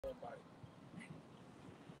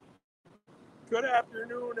Good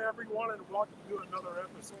afternoon, everyone, and welcome to another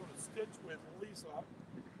episode of Stitch with Lisa.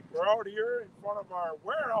 We're out here in front of our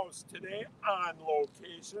warehouse today on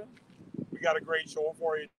location. We got a great show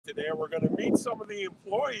for you today. We're going to meet some of the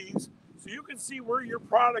employees so you can see where your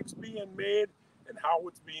product's being made and how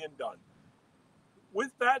it's being done.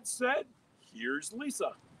 With that said, here's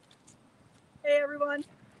Lisa. Hey everyone.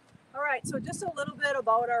 All right, so just a little bit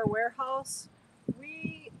about our warehouse.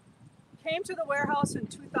 We came to the warehouse in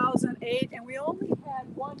 2008 and we only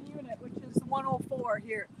had one unit, which is 104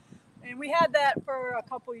 here. And we had that for a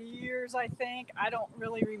couple years, I think. I don't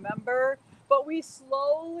really remember, but we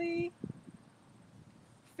slowly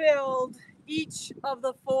filled each of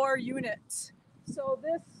the 4 units. So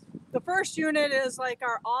the first unit is like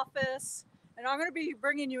our office, and I'm going to be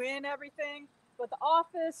bringing you in everything. But the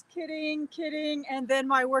office, kitting, and then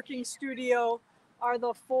my working studio are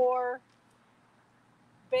the 4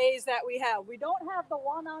 bays that we have. We don't have the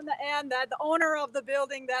one on the end that the owner of the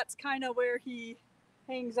building, that's kind of where he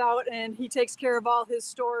hangs out and he takes care of all his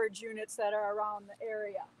storage units that are around the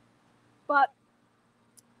area. But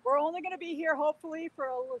we're only going to be here hopefully for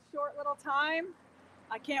a short little time.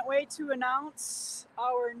 I can't wait to announce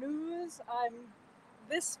our news. I'm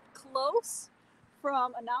this close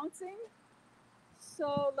from announcing.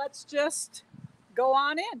 So let's just go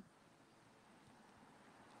on in.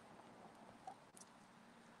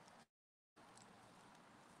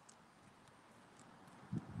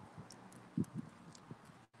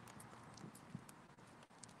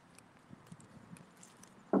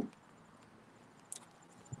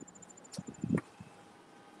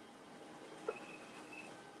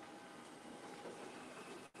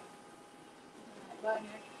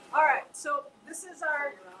 All right, so this is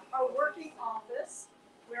our working office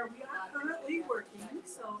where we are currently working.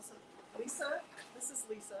 So Lisa, this is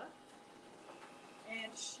Lisa,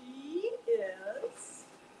 and she is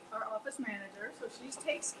our office manager. So she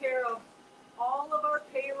takes care of all of our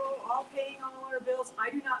payroll, paying all our bills. I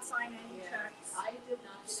do not sign any checks. I did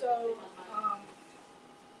not. So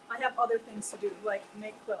I have other things to do, like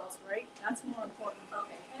make quilts, right? That's more important.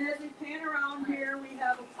 Okay. And as we pan around here, we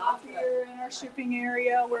have a copier in our shipping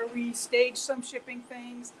area where we stage some shipping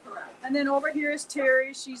things. Correct. And then over here is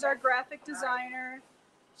Terry. She's our graphic designer.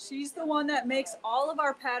 She's the one that makes all of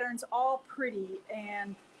our patterns all pretty.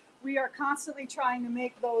 And we are constantly trying to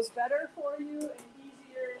make those better for you and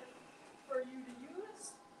easier for you to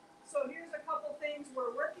use. So here's a couple things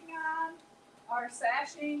we're working on. Our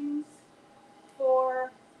sashings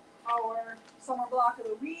for our summer block of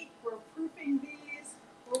the week. We're proofing these.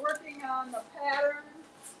 We're working on the pattern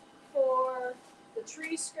for the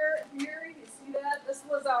tree skirt here. You see that? This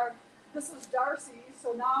was Darcy's.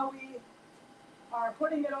 So now we are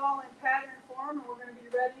putting it all in pattern form and we're going to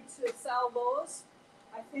be ready to sell those.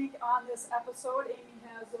 I think on this episode, Amy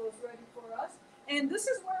has those ready for us. And this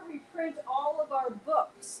is where we print all of our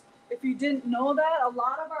books. If you didn't know that, a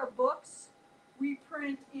lot of our books we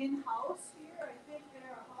print in-house here. I think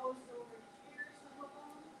they're housed over here, some of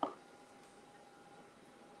them.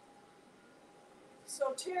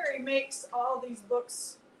 So Terry makes all these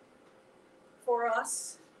books for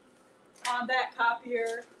us on that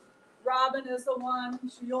copier. Robin is the one,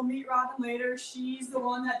 you'll meet Robin later. She's the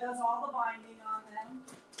one that does all the binding on them,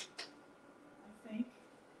 I think.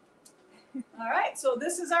 All right, so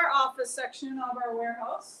this is our office section of our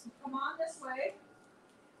warehouse. Come on this way.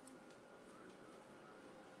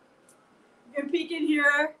 You can peek in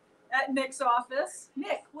here at Nick's office.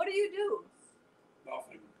 Nick, what do you do?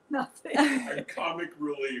 Nothing. Nothing. I'm comic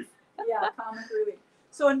relief. Yeah, comic relief.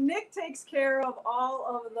 So Nick takes care of all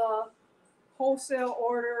of the wholesale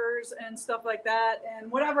orders and stuff like that.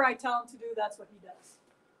 And whatever I tell him to do, that's what he does.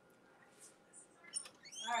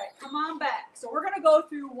 All right, come on back. So we're going to go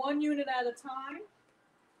through one unit at a time.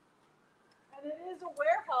 And it is a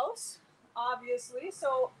warehouse, obviously.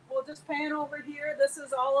 So we'll just pan over here. This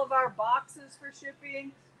is all of our boxes for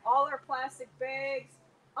shipping, all our plastic bags.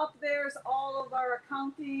 Up there's all of our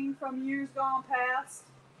accounting from years gone past.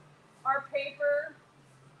 Our paper.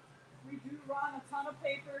 We do run a ton of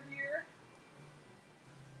paper here.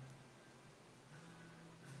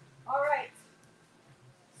 All right.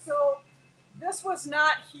 So this was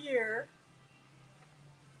not here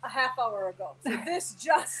a half hour ago. So this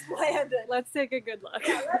just landed. Let's take a good look.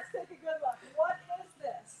 Yeah, let's take a good look. What is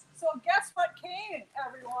this? So guess what came,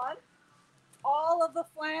 everyone? All of the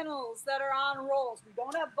flannels that are on rolls. We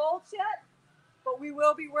don't have bolts yet, but we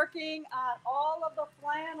will be working on all of the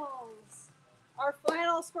flannels. Our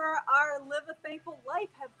flannels for our Live a Thankful Life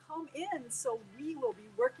have come in, so we will be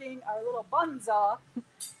working our little buns off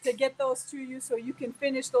to get those to you so you can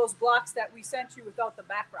finish those blocks that we sent you without the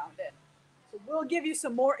background in. So we'll give you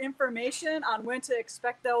some more information on when to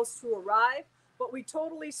expect those to arrive. But we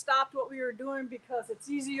totally stopped what we were doing because it's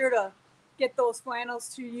easier to get those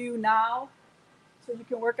flannels to you now so you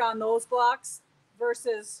can work on those blocks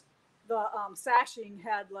versus the sashing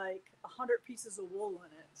had like 100 pieces of wool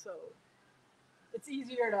in it. So it's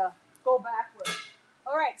easier to go backwards.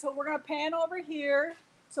 All right, so we're gonna pan over here.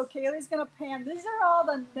 So Kaylee's gonna pan. These are all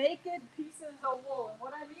the naked pieces of wool. And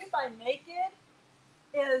what I mean by naked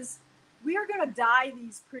is we are gonna dye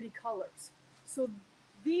these pretty colors. So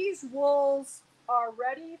these wools are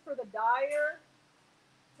ready for the dyer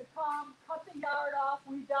to come cut the yard off.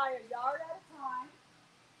 We dye a yard at a time.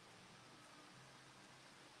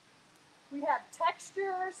 We have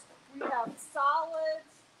textures, we have solids.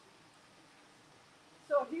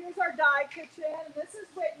 So here's our dye kitchen, and this is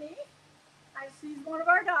Whitney. She's one of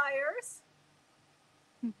our dyers.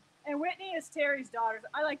 And Whitney is Terry's daughter.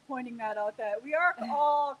 I like pointing that out, that we are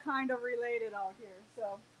all kind of related out here.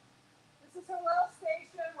 So this is her little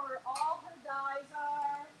station where all her dyes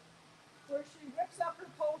are, where she whips up her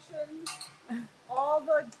potions, all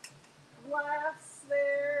the glass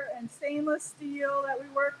there, and stainless steel that we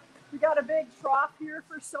work. We got a big trough here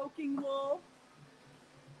for soaking wool.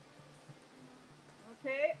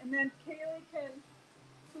 Okay, and then Kaylee can,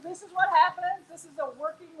 so this is what happens. This is a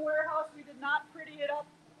working warehouse. We did not pretty it up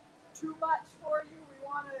too much for you. We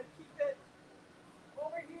want to keep it,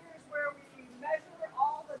 over here is where we measure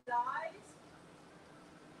all the dyes.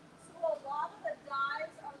 So a lot of the dyes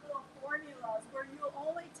are little formulas where you'll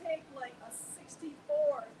only take like a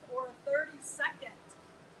 64th or a 32nd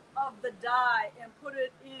of the dye and put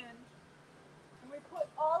it in. And we put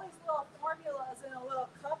all these little formulas in a little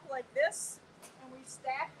cup like this, and we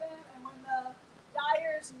stack them, and when the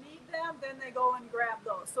dyers need them, then they go and grab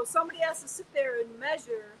those. So somebody has to sit there and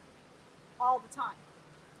measure all the time.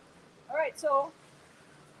 All right, so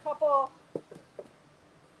a couple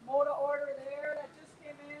Moda order there that just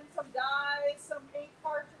came in, some dyes, some ink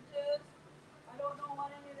cartridges. I don't know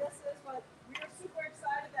what any of this is, but we are super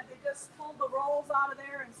excited that they just pulled the rolls out of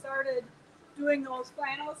there and started doing those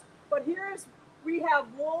flannels. But we have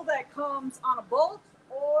wool that comes on a bolt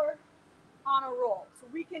or on a roll. So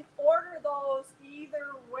we can order those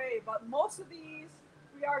either way, but most of these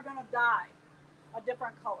we are going to dye a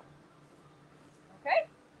different color. Okay?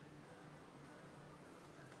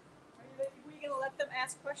 Are we going to let them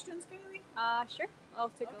ask questions, Kaylee? Sure. I'll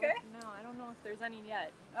take a look. No, I don't know if there's any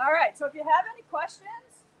yet. All right, so if you have any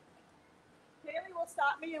questions, Kaylee will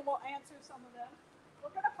stop me and we'll answer some of them. We're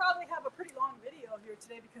going to probably have a pretty long video here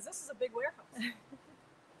today because this is a big warehouse.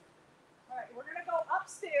 All right, we're going to go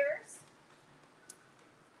upstairs.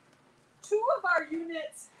 2 of our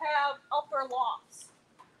units have upper lofts.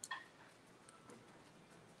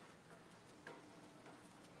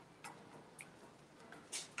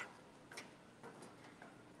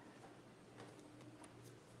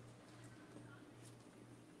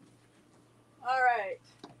 All right,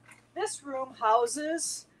 this room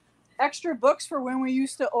houses extra books for when we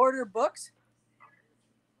used to order books.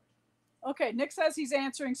 Okay, Nick says he's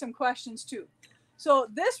answering some questions too. So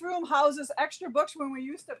this room houses extra books when we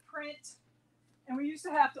used to print, and we used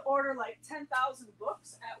to have to order like 10,000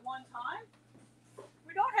 books at one time.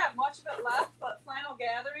 We don't have much of it left, but Flannel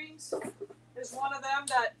Gatherings is one of them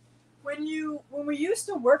that when we used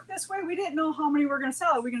to work this way, we didn't know how many we're going to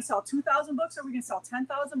sell. Are we going to sell 2,000 books? Or are we going to sell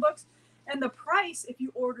 10,000 books? And the price, if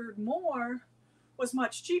you ordered more, was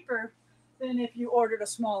much cheaper than if you ordered a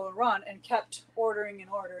smaller run and kept ordering and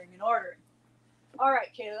ordering and ordering. All right,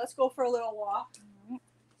 Kayla, let's go for a little walk.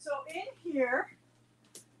 So in here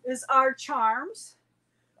is our charms.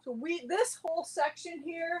 So this whole section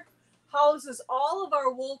here houses all of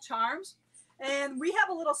our wool charms. And we have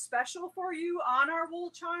a little special for you on our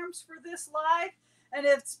wool charms for this live. And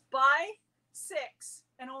it's buy 6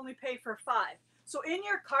 and only pay for 5. So in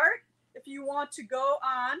your cart, if you want to go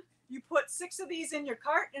on, you put 6 of these in your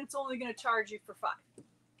cart and it's only going to charge you for 5.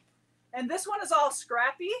 And this one is all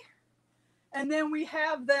scrappy. And then we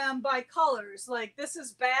have them by colors. Like this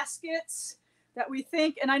is baskets that we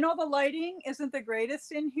think, and I know the lighting isn't the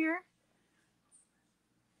greatest in here.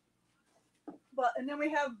 And then we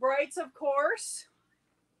have brights, of course.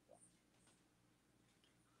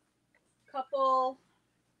 Couple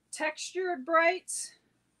textured brights.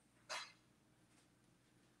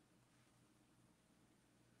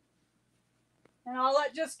 And I'll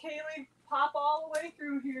let just Kaylee pop all the way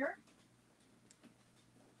through here.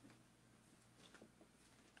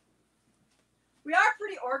 We are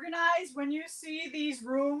pretty organized when you see these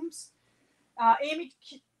rooms. Amy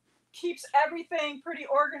keeps everything pretty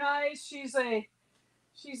organized. She's a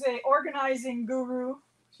organizing guru.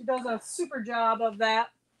 She does a super job of that.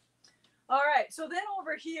 All right, so then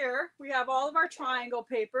over here, we have all of our triangle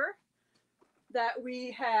paper that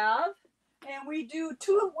we have, and we do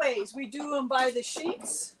two ways. We do them by the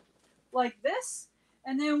sheets, like this,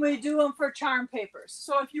 and then we do them for charm papers.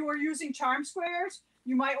 So if you were using charm squares,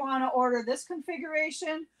 you might want to order this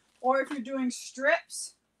configuration, or if you're doing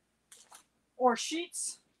strips or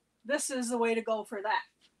sheets, this is the way to go for that.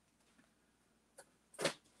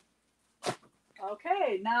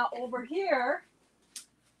 Okay, now over here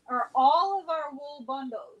are all of our wool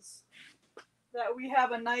bundles that we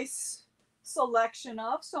have a nice selection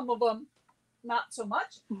of. Some of them not so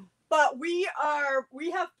much, but we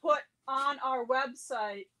have put on our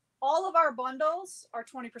website, all of our bundles are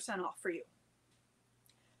 20% off for you.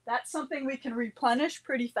 That's something we can replenish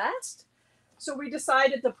pretty fast. So we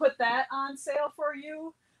decided to put that on sale for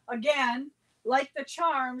you. Again, like the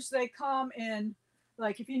charms, they come in,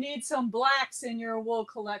 like if you need some blacks in your wool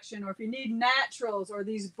collection, or if you need naturals or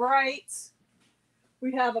these brights,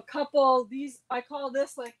 we have a couple. These, I call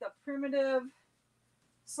this like the primitive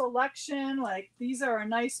selection. Like these are a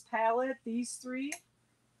nice palette, these three.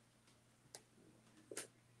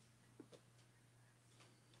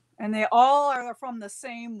 And they all are from the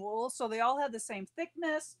same wool, so they all have the same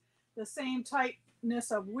thickness, the same tightness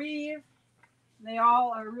of weave. They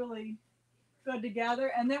all are really good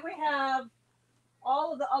together. And then we have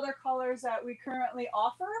all of the other colors that we currently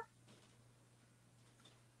offer.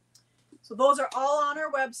 So those are all on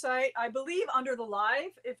our website. I believe under the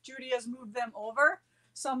live, if Judy has moved them over,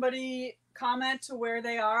 somebody comment to where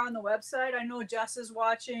they are on the website. I know Jess is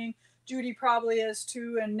watching, Judy probably is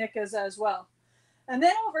too, and Nick is as well. And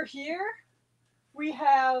then over here, we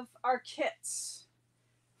have our kits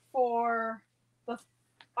for the,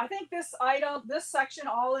 I think this item, this section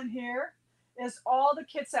all in here is all the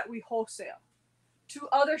kits that we wholesale to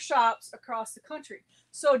other shops across the country.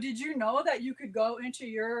 So did you know that you could go into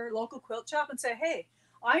your local quilt shop and say, hey,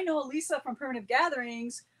 I know Lisa from Primitive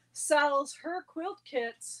Gatherings sells her quilt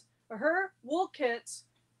kits or her wool kits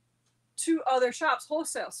to other shops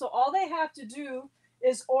wholesale. So all they have to do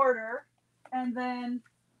is order, and then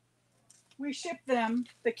we ship them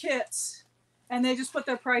the kits, and they just put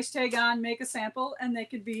their price tag on, make a sample, and they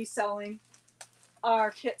could be selling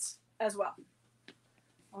our kits as well.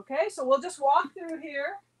 Okay, so we'll just walk through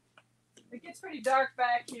here. It gets pretty dark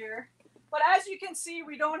back here. But as you can see,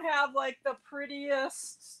 we don't have like the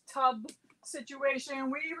prettiest tub situation.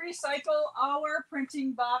 We recycle our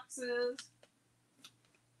printing boxes.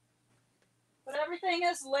 But everything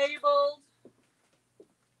is labeled.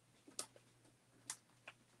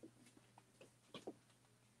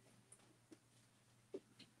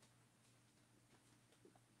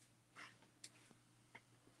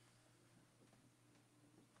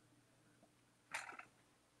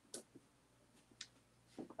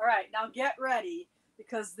 All right, now get ready,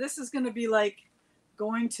 because this is going to be like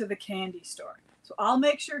going to the candy store. So I'll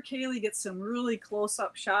make sure Kaylee gets some really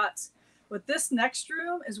close-up shots. But this next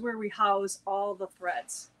room is where we house all the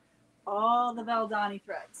threads, all the Valdani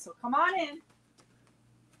threads. So come on in.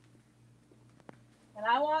 And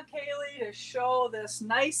I want Kaylee to show this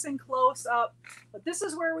nice and close up. But this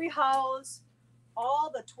is where we house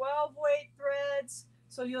all the 12-weight threads.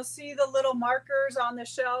 So you'll see the little markers on the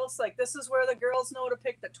shelves. Like this is where the girls know to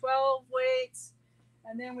pick the 12 weights.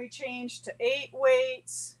 And then we change to 8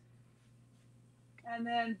 weights. And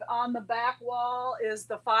then on the back wall is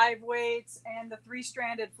the 5 weights and the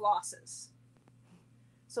 3-stranded flosses.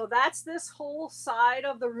 So that's this whole side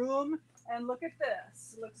of the room. And look at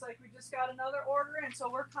this. It looks like we just got another order in.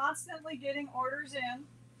 So we're constantly getting orders in.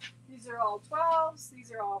 These are all 12s.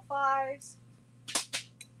 These are all 5s.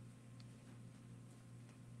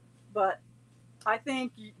 But I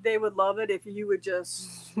think they would love it if you would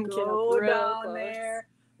just go down close. There.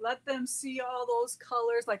 Let them see all those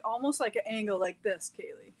colors, like almost like an angle like this,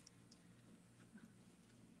 Kaylee.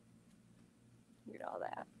 Look at all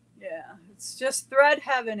that. Yeah, it's just thread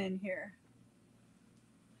heaven in here.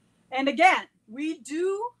 And again, we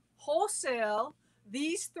do wholesale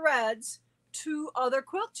these threads to other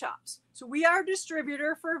quilt shops. So we are a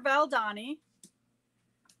distributor for Valdani.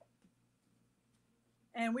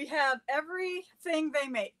 And we have everything they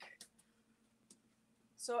make.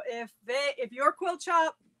 So if your quilt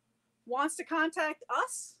shop wants to contact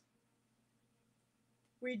us,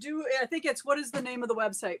 we do. I think it's, what is the name of the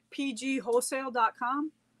website?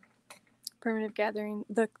 pgwholesale.com. Primitive Gathering,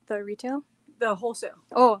 the retail? The wholesale.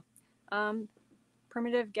 Oh,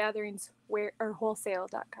 Primitive Gatherings or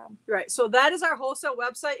wholesale.com. Right. So that is our wholesale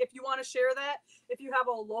website. If you want to share that, if you have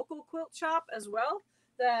a local quilt shop as well,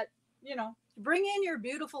 that, you know, bring in your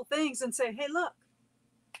beautiful things and say, hey, look,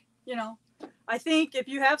 you know, I think if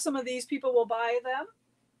you have some of these, people will buy them.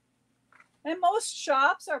 And most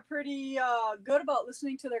shops are pretty good about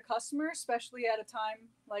listening to their customers, especially at a time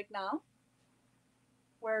like now,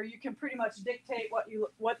 where you can pretty much dictate what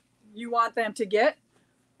you want them to get.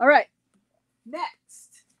 All right,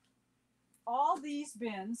 next, all these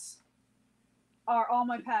bins are all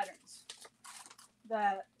my patterns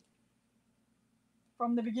that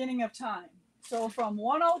from the beginning of time. So from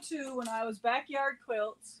 102, when I was backyard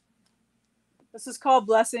quilts, this is called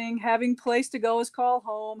blessing. Having place to go is called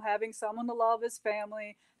home. Having someone to love is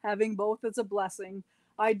family. Having both is a blessing.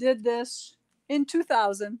 I did this in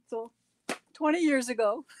 2000, so 20 years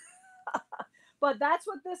ago. But that's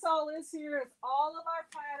what this all is here. It's all of our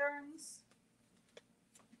patterns.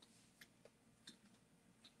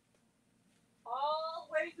 All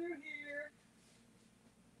the way through here.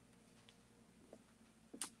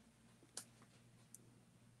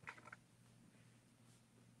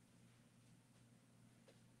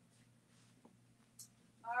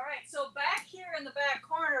 All right, so back here in the back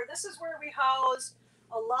corner, this is where we house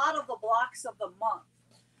a lot of the blocks of the month.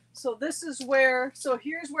 So this is where, so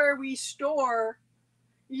here's where we store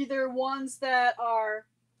either ones that are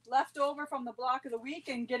left over from the block of the week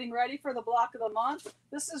and getting ready for the block of the month.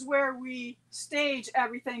 This is where we stage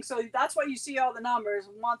everything. So that's why you see all the numbers,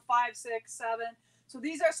 month 5, 6, 7. So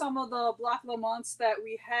these are some of the block of the months that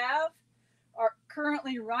we have are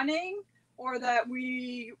currently running, or that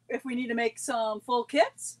we, if we need to make some full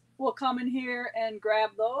kits, we'll come in here and grab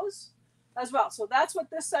those as well. So that's what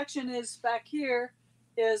this section is back here,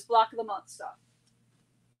 is block of the month stuff.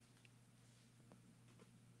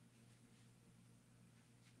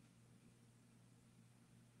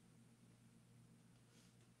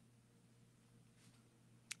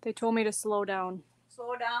 They told me to slow down.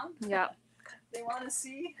 Slow down. Yeah. They want to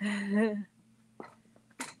see.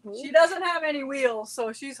 She doesn't have any wheels,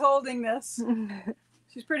 so she's holding this.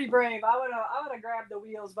 She's pretty brave. I would have grabbed the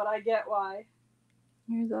wheels, but I get why.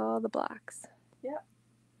 Here's all the blocks. Yep.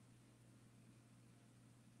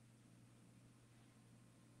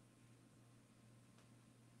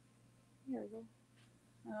 There we go.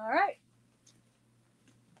 All right.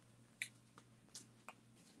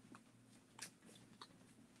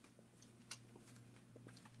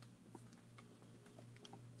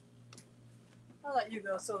 I'll let you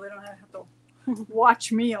go so they don't have to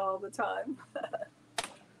watch me all the time.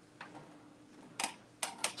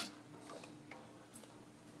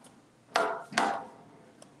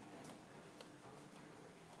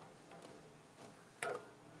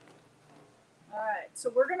 Alright,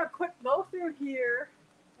 so we're going to quick go through here,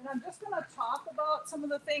 and I'm just going to talk about some of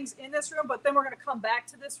the things in this room, but then we're going to come back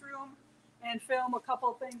to this room and film a couple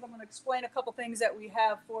of things. I'm going to explain a couple things that we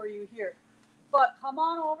have for you here. But come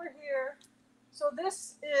on over here. So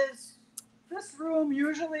this room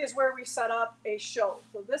usually is where we set up a show.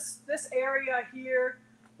 So this area here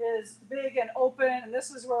is big and open, and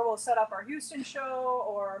this is where we'll set up our Houston show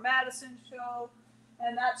or our Madison show.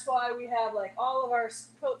 And that's why we have like all of our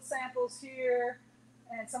quilt samples here,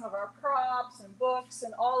 and some of our props and books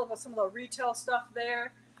and all of some of the retail stuff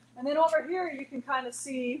there. And then over here you can kind of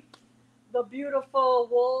see the beautiful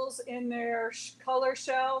wools in their color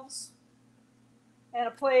shelves, and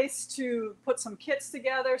a place to put some kits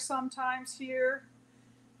together sometimes here.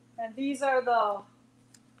 And these are the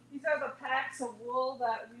packs of wool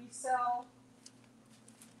that we sell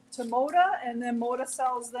to Moda, and then Moda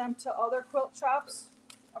sells them to other quilt shops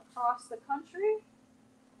across the country.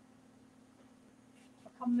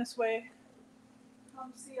 I'll come this way.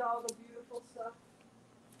 Come see all the beautiful stuff.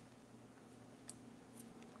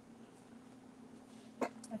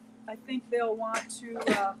 I think they'll want to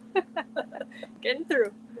Getting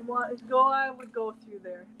through. I would go through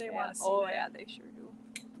there. They want to see Oh that. yeah, they sure do.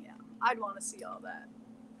 Yeah, I'd want to see all that.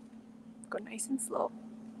 Go nice and slow.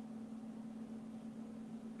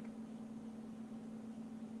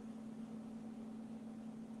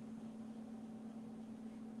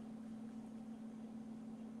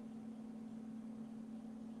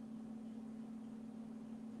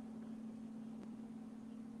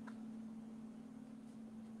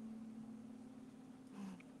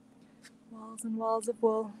 Walls and walls of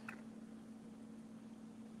wool.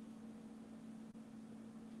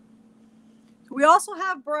 We also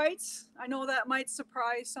have brights. I know that might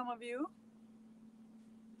surprise some of you,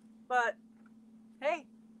 but hey,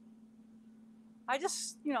 I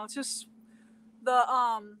just, it's just the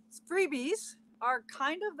freebies are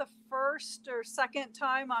kind of the first or second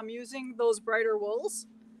time I'm using those brighter wools.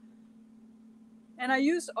 And I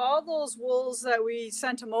used all those wools that we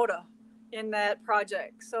sent to Moda in that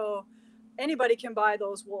project. So anybody can buy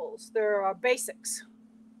those wools. They're basics.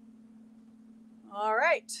 All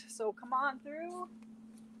right, so come on through.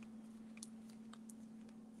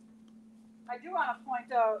 I do want to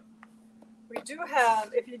point out, we do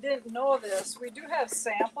have, if you didn't know this, we do have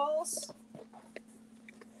samples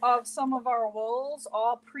of some of our wools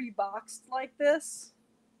all pre-boxed like this.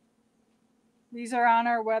 These are on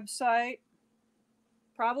our website.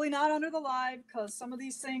 Probably not under the live because some of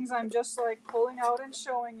these things I'm just like pulling out and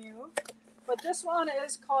showing you. But this one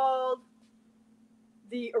is called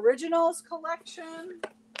the Originals Collection.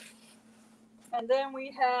 And then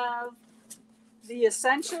we have the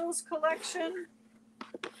Essentials Collection.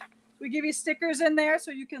 We give you stickers in there so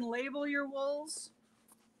you can label your wools.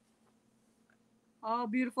 All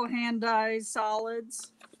beautiful hand dyed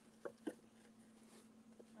solids. All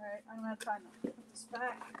right, I'm gonna try to put this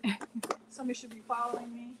back. Somebody should be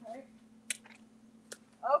following me, right?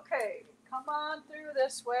 Okay, come on through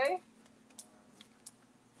this way.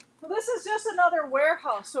 Well, this is just another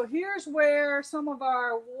warehouse. So here's where some of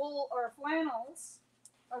our wool or flannels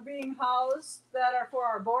are being housed that are for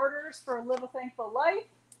our borders for Live a Thankful Life.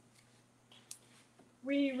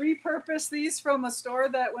 We repurposed these from a store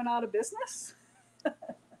that went out of business.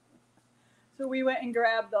 So we went and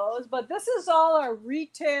grabbed those. But this is all our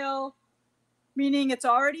retail, meaning it's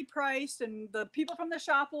already priced and the people from the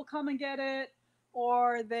shop will come and get it,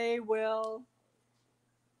 or they will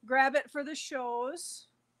grab it for the shows.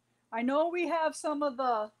 I know we have some of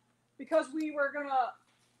the, because we were going to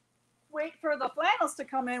wait for the flannels to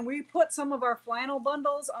come in, we put some of our flannel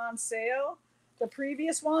bundles on sale. The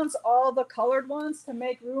previous ones, all the colored ones, to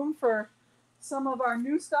make room for some of our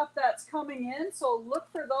new stuff that's coming in. So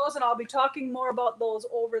look for those, and I'll be talking more about those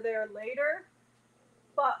over there later.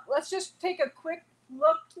 But let's just take a quick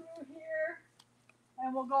look through here,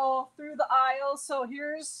 and we'll go through the aisles. So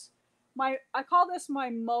here's I call this my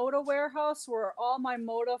Moda warehouse, where all my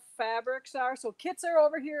Moda fabrics are. So kits are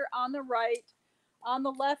over here on the right. On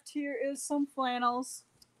the left here is some flannels.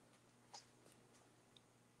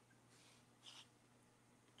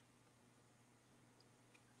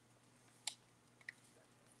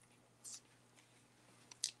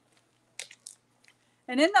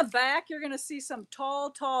 And in the back, you're going to see some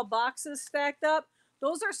tall boxes stacked up.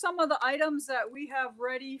 Those are some of the items that we have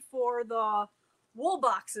ready for the wool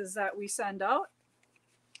boxes that we send out.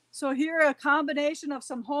 So here, a combination of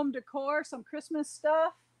some home decor, some Christmas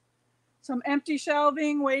stuff, some empty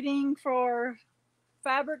shelving waiting for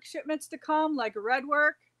fabric shipments to come, like red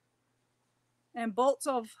work, and bolts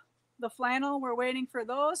of the flannel. We're waiting for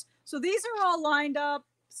those. So these are all lined up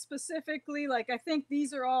specifically, like I think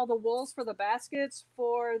these are all the wools for the baskets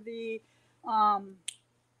for the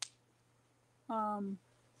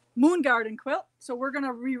Moon Garden quilt. So we're going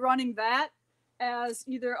to be running that as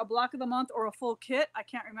either a block of the month or a full kit. I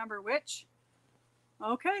can't remember which.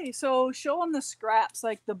 Okay, so show them the scraps,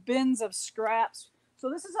 like the bins of scraps. So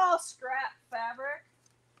this is all scrap fabric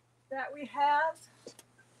that we have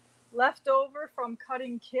left over from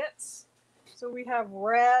cutting kits. So we have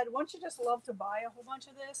red. Wouldn't you just love to buy a whole bunch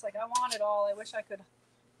of this? Like, I want it all. I wish I could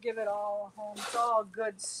give it all home. It's all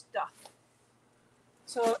good stuff.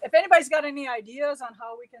 So if anybody's got any ideas on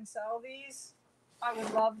how we can sell these, I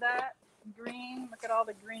would love that. Green, look at all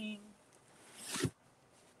the green.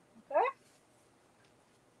 Okay.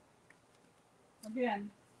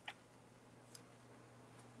 Again,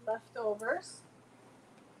 leftovers.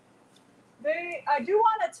 I do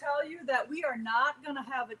want to tell you that we are not going to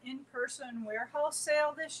have an in-person warehouse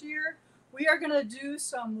sale this year. We are going to do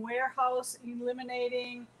some warehouse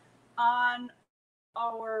eliminating on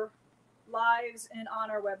our lives and on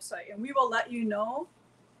our website. And we will let you know.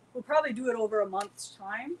 We'll probably do it over a month's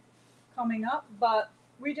time coming up, but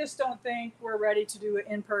we just don't think we're ready to do an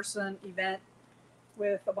in-person event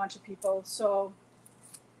with a bunch of people. So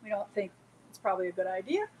we don't think it's probably a good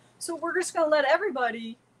idea. So we're just going to let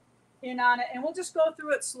everybody in on it, and we'll just go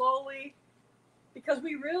through it slowly because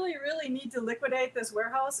we really need to liquidate this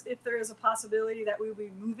warehouse if there is a possibility that we will be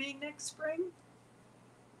moving next spring.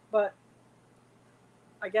 But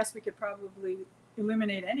I guess we could probably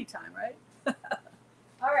eliminate anytime, right?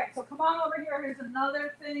 All right, so come on over here. Here's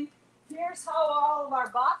another thing. Here's how all of our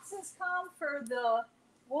boxes come for the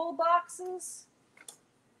wool boxes.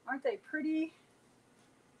 Aren't they pretty?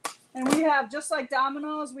 And we have, just like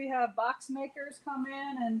Domino's, we have box makers come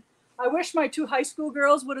in, and I wish my 2 high school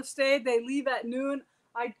girls would have stayed. They leave at noon.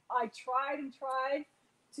 I tried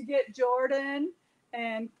to get Jordan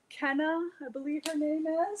and Kenna, I believe her name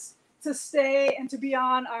is, to stay and to be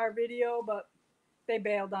on our video, but they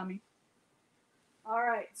bailed on me. All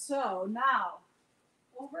right, so now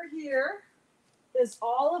over here is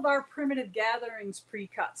all of our primitive gatherings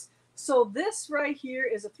pre-cuts. So this right here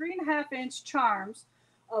is a 3.5-inch charms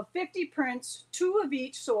of 50 prints, 2 of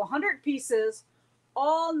each, so 100 pieces,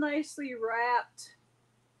 all nicely wrapped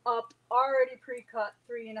up already pre-cut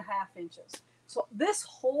 3.5 inches. So this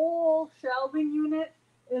whole shelving unit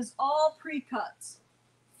is all pre-cuts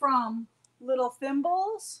from little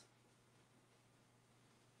thimbles,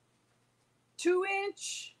 2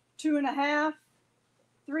 inch, 2.5,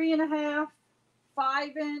 3.5,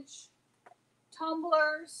 5 inch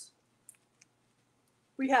tumblers.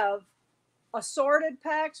 We have assorted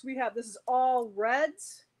packs. This is all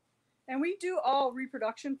reds. And we do all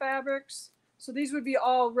reproduction fabrics. So these would be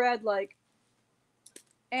all red, like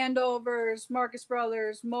Andovers, Marcus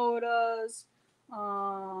Brothers, Modas,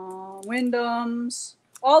 Wyndhams,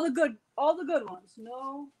 all the good ones.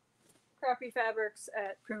 No crappy fabrics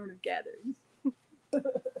at Primitive Gathering.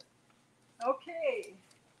 Okay.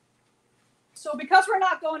 So because we're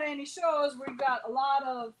not going to any shows, we've got a lot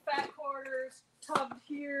of fat quarters tubbed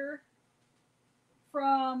here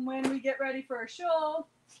from when we get ready for a show.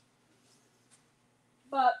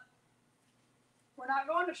 But we're not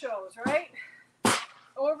going to shows, right?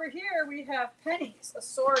 Over here we have pennies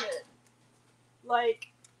assorted.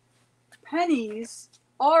 Like pennies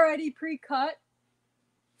already pre-cut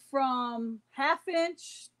from 1/2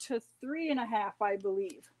 inch to 3.5, I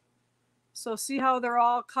believe. So see how they're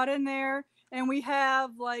all cut in there? And we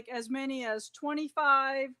have like as many as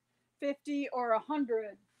 25, 50, or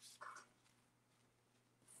 100.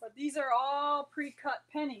 But these are all pre-cut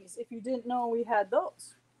pennies. If you didn't know we had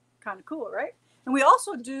those. Kind of cool, right? And we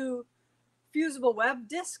also do fusible web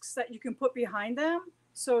discs that you can put behind them.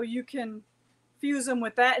 So you can fuse them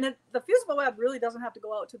with that. And the fusible web really doesn't have to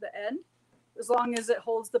go out to the end. As long as it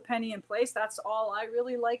holds the penny in place. That's all I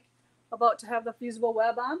really like about to have the fusible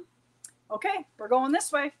web on. Okay, we're going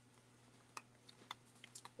this way.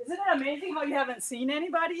 Isn't it amazing how you haven't seen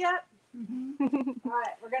anybody yet? Mm-hmm. All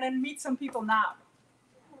right, we're going to meet some people now.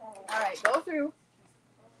 All right, go through.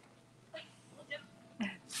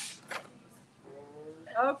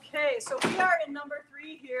 Okay, so we are in number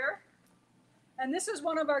 3 here. And this is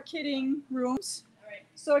one of our kidding rooms. All right.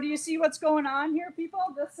 So do you see what's going on here, people?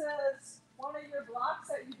 This is one of your blocks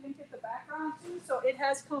that you didn't get the background to. So it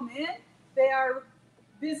has come in. They are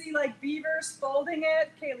busy like beavers folding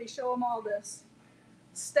it. Kaylee, show them all this.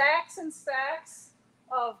 Stacks and stacks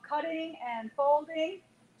of cutting and folding.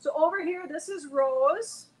 So over here, this is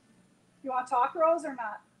Rose. You want to talk, Rose, or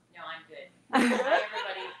not? No, I'm good. Hi,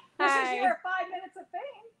 everybody. This Hi. is your 5 minutes of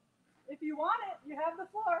fame. If you want it, you have the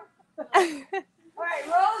floor. All right,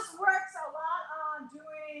 Rose works a lot on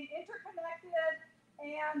doing interconnected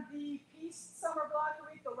and the piece summer block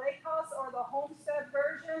a week, the lake house or the homestead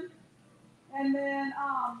version. And then,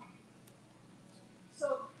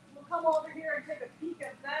 so we'll come over here and take a peek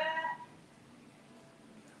at that.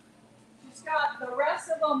 She's got the rest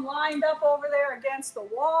of them lined up over there against the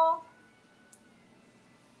wall.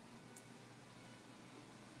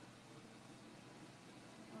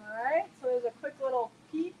 All right, so there's a quick little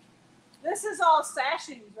peek. This is all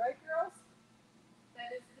sashings, right, girls?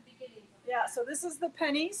 That is the beginning. Yeah, so this is the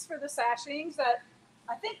pennies for the sashings that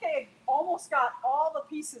I think they almost got all the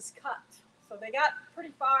pieces cut. So they got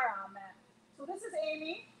pretty far on that. So this is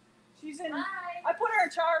Amy. She's in, Hi. I put her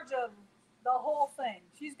in charge of the whole thing.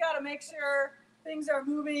 She's got to make sure things are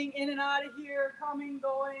moving in and out of here, coming,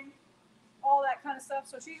 going, all that kind of stuff.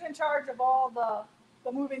 So she's in charge of all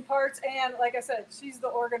the moving parts. And like I said, she's the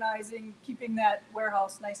organizing, keeping that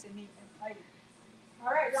warehouse nice and neat and tidy.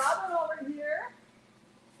 All right, Robin over here.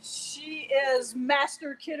 She is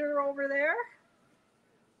Master Kidder over there.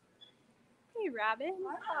 Hey, Robin.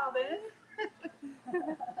 Hi, Robin.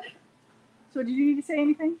 So do you need to say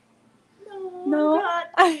anything? No. God,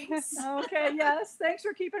 thanks. Okay, yes. Thanks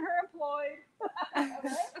for keeping her employed.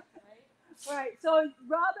 Right. So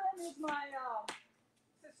Robin is my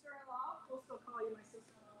sister-in-law. We'll still call you my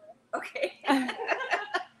sister-in-law. Okay.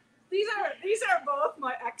 These are both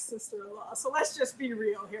my ex-sister-in-law. So let's just be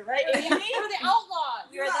real here, right? Amy, you're the outlaws.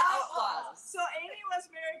 You're the outlaws. So Amy was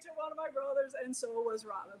married to one of my brothers, and so was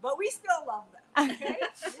Robin. But we still love them. Okay, we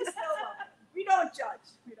still love them. We don't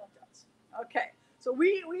judge. We don't judge. Okay. So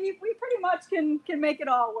we pretty much can make it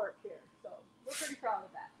all work here. So we're pretty proud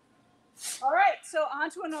of that. All right. So on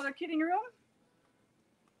to another kidding room.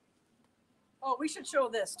 Oh, we should show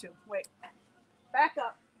this too. Wait. Back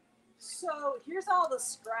up. So here's all the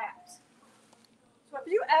scraps. So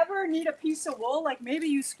if you ever need a piece of wool, like maybe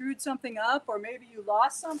you screwed something up or maybe you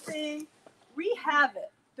lost something, we have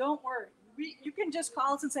it. Don't worry. You can just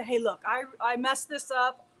call us and say, hey, look, I messed this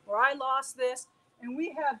up or I lost this. And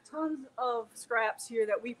we have tons of scraps here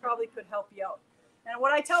that we probably could help you out. And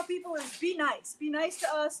what I tell people is be nice. Be nice to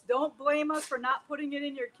us. Don't blame us for not putting it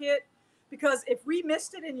in your kit. Because if we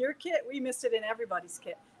missed it in your kit, we missed it in everybody's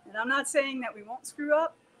kit. And I'm not saying that we won't screw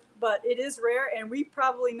up, but it is rare, and we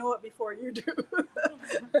probably know it before you do.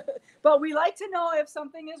 But we like to know if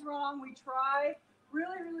something is wrong. We try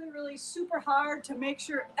really super hard to make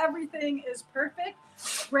sure everything is perfect.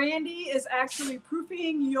 Randy is actually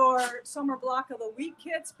proofing your summer block of the week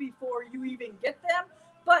kits before you even get them.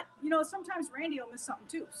 But, sometimes Randy will miss something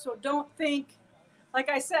too. So don't think, like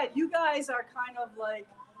I said, you guys are kind of like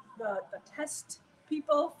the test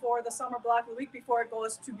people for the summer block of the week before it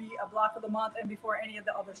goes to be a block of the month and before any of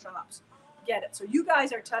the other shops get it. So you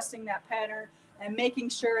guys are testing that pattern and making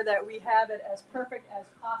sure that we have it as perfect as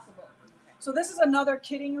possible. So this is another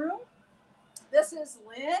kitting room. This is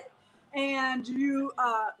Lynn, and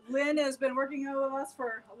Lynn has been working with us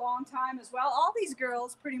for a long time as well. All these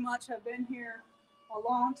girls pretty much have been here a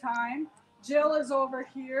long time. Jill is over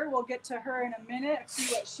here. We'll get to her in a minute,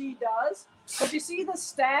 see what she does. But you see the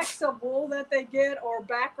stacks of wool that they get or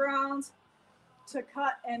backgrounds to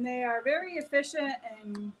cut, and they are very efficient,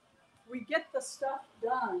 and we get the stuff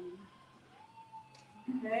done.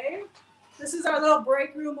 Okay. This is our little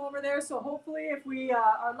break room over there. So hopefully if we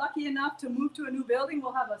are lucky enough to move to a new building,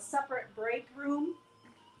 we'll have a separate break room.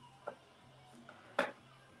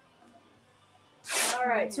 All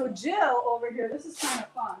right, so Jill over here, this is kind of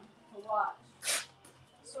fun to watch.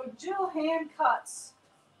 So Jill hand cuts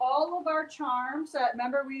all of our charms.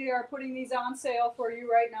 Remember, we are putting these on sale for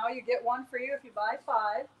you right now. You get one free if you buy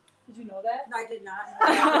 5. Did you know that? I did not.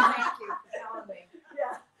 Thank you for telling me.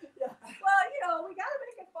 Yeah. Well, we got to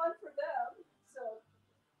make it fun for them.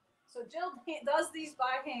 So Jill does these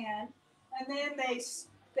by hand, and then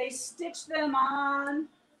they stitch them on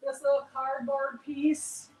this little cardboard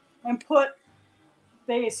piece and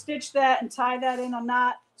they stitch that and tie that in a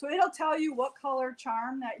knot. So it'll tell you what color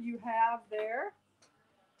charm that you have there.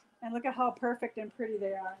 And look at how perfect and pretty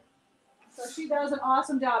they are. So she does an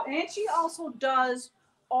awesome job. And she also does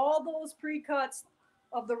all those pre-cuts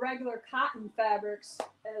of the regular cotton fabrics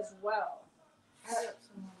as well.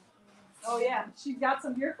 Oh yeah, she got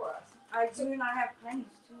some here for us. I do not have pennies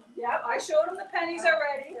too. Yeah, I showed them the pennies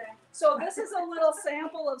already. So this is a little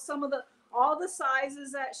sample of all the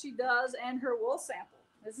sizes that she does and her wool sample.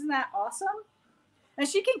 Isn't that awesome? And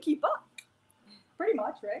she can keep up, pretty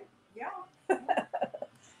much, right? Yeah.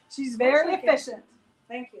 She's very efficient.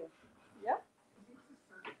 Thank you. Yep.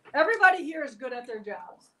 Everybody here is good at their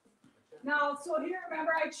jobs. Now, so here,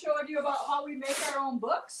 remember I showed you about how we make our own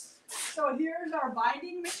books? So here's our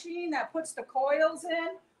binding machine that puts the coils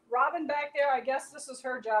in. Robin back there, I guess this is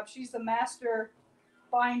her job. She's the master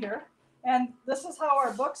binder. And this is how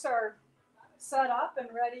our books are set up and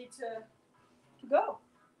ready to go.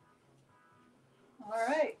 All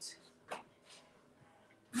right.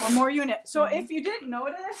 One more unit. So if you didn't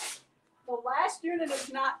notice, the last unit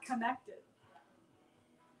is not connected.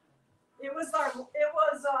 It was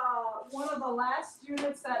one of the last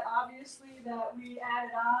units that we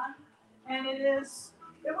added on, and it was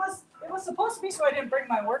supposed to be so I didn't bring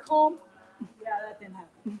my work home. Yeah, that didn't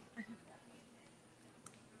happen.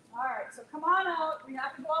 All right, so come on out. We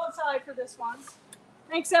have to go outside for this one.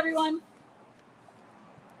 Thanks, everyone.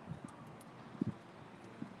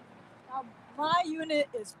 Now, my unit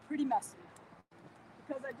is pretty messy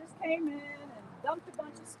because I just came in and dumped a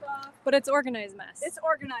bunch of stuff. But it's organized mess. It's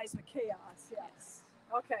organized chaos, yes.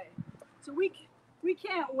 Okay, so we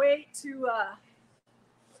can't wait to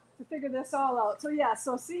figure this all out. So yeah,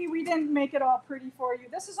 so see, we didn't make it all pretty for you.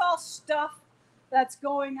 This is all stuff that's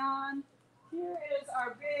going on. Here is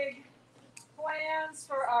our big plans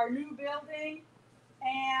for our new building.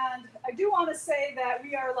 And I do want to say that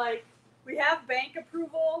we have bank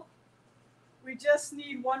approval. We just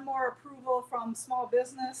need one more approval from small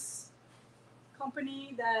business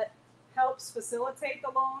company that helps facilitate the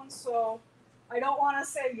loan. So I don't want to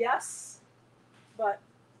say yes, but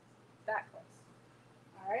that close.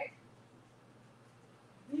 All right.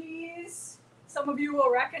 These, some of you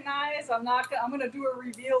will recognize. I'm going to do a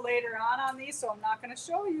reveal later on these, so I'm not going to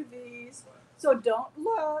show you these. So don't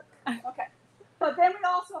look. Okay. But then we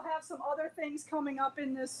also have some other things coming up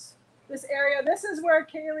in this area. This is where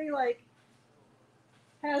Kaylee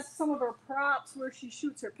has some of her props where she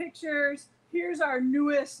shoots her pictures. Here's our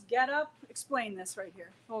newest getup. Explain this right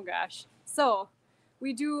here. Oh gosh. So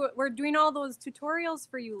we're doing all those tutorials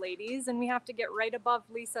for you ladies, and we have to get right above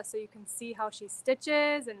Lisa so you can see how she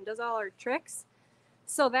stitches and does all her tricks.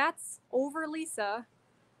 So that's over Lisa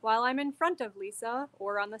while I'm in front of Lisa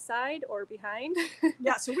or on the side or behind.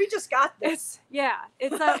 Yeah, so we just got this.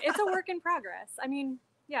 It's a work in progress. I mean,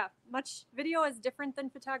 yeah, much video is different than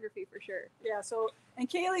photography for sure. Yeah, so, and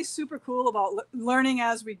Kaylee's super cool about learning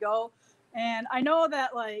as we go. And I know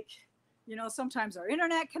that sometimes our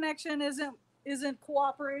internet connection isn't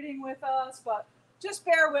cooperating with us, but just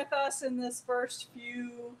bear with us in this first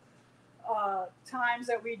few times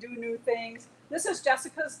that we do new things. This is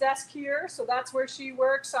Jessica's desk here, so that's where she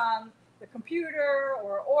works on the computer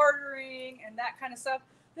or ordering and that kind of stuff.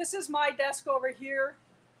 This is my desk over here,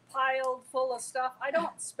 piled full of stuff. I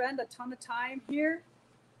don't spend a ton of time here.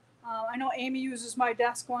 I know Amy uses my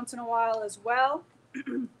desk once in a while as well.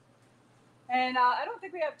 And I don't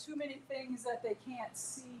think we have too many things that they can't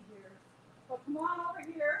see here. But come on over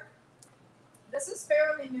here. This is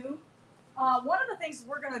fairly new. One of the things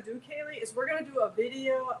we're going to do, Kaylee, is we're going to do a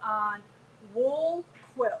video on wool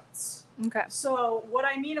quilts. Okay. So what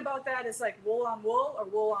I mean about that is like wool on wool or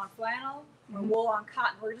wool on flannel or wool on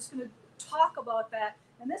cotton. We're just going to talk about that.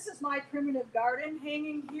 And this is my primitive garden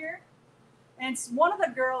hanging here. And one of the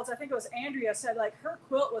girls, I think it was Andrea, said like her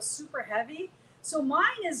quilt was super heavy. So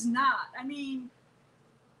mine is not. I mean,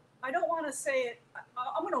 I don't want to say it.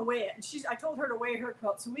 I'm going to weigh it. And I told her to weigh her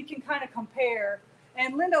quilt so we can kind of compare.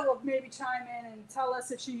 And Linda will maybe chime in and tell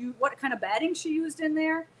us if she used, what kind of batting she used in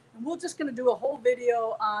there. And we're just going to do a whole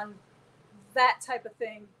video on that type of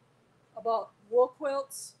thing about wool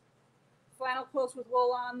quilts, flannel quilts with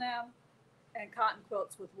wool on them, and cotton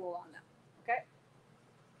quilts with wool on them. Okay?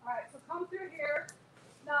 All right, so come through here.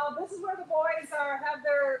 Now, this is where the boys have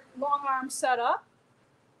their long arms set up.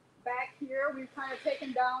 Back here, we've kind of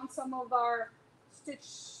taken down some of our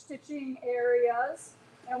stitching areas,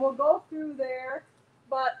 and we'll go through there.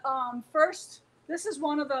 But first, this is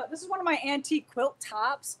one of my antique quilt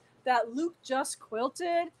tops that Luke just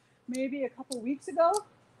quilted maybe a couple weeks ago.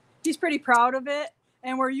 He's pretty proud of it,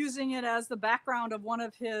 and we're using it as the background of one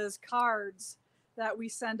of his cards that we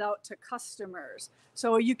send out to customers.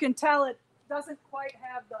 So you can tell it doesn't quite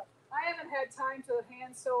have I haven't had time to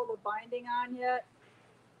hand sew the binding on yet,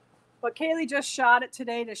 but Kaylee just shot it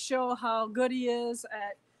today to show how good he is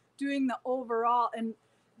at doing the overall. And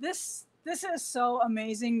this is so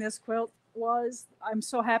amazing. This quilt was. I'm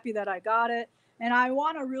so happy that I got it. And I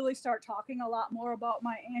want to really start talking a lot more about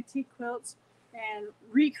my antique quilts and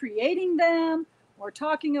recreating them. Or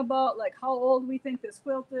talking about like how old we think this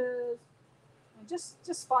quilt is. And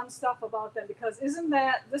just fun stuff about them, because isn't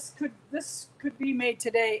that this could be made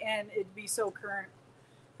today and it'd be so current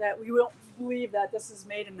that we won't believe that this is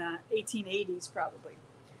made in the 1880s probably.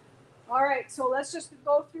 All right, so let's just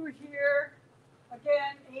go through here.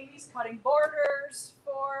 Again, Amy's cutting borders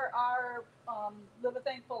for our Live a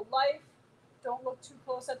Thankful Life. Don't look too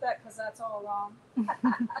close at that because that's all wrong.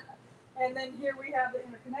 And then here we have the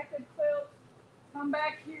interconnected quilt. Come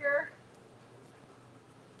back here.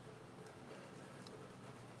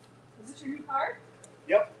 Is this your new card?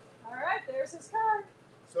 Yep. All right, there's his card.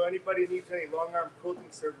 So anybody needs any long arm quilting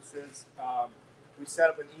services, we set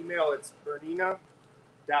up an email. It's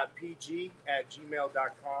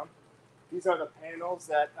bernina.pg@gmail.com. These are the panels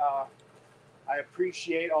that I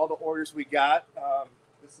appreciate all the orders we got.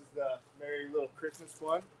 This is the Merry Little Christmas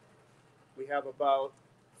one. We have about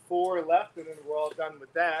 4 left, and then we're all done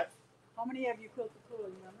with that. How many have you quilted total,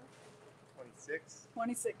 you remember? 26.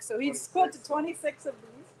 26. So he's 26. quilted 26 of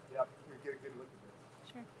these. Yep. Here, get a good look at this.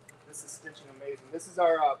 Sure. This is stitching amazing. This is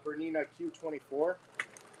our Bernina Q24.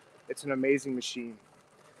 It's an amazing machine.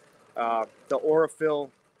 The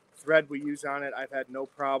Aurifil thread we use on it, I've had no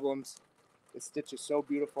problems. The stitch is so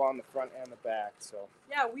beautiful on the front and the back. So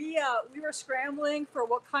Yeah, we were scrambling for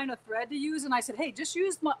what kind of thread to use, and I said, hey, just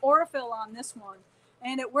use my Aurifil on this one.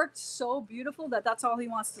 And it worked so beautiful that that's all he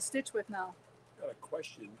wants to stitch with now. Got a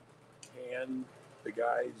question. Can the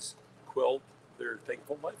guys quilt their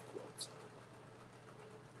Thankful Life quilts?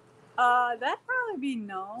 That'd probably be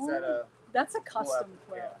no. is that That's a custom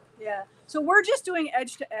Well, quilt. Yeah. So we're just doing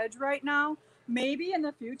edge to edge right now. Maybe in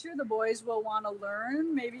the future the boys will want to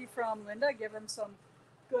learn, maybe from Linda, give them some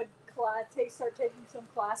good start taking some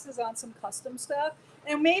classes on some custom stuff.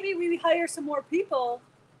 And maybe we hire some more people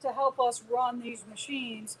to help us run these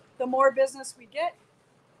machines. The more business we get,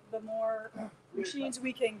 the more machines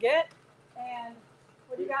we can get. And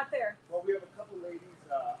what do you got there? Well, we have a couple ladies.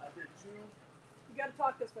 I did 2. You got to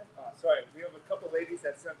talk this way. Sorry, we have a couple ladies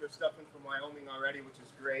that sent their stuff in from Wyoming already, which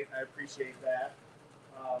is great. I appreciate that.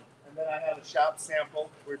 And then I have a shop sample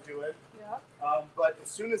we're doing. Yeah. But as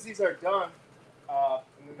soon as these are done,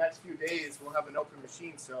 in the next few days, we'll have an open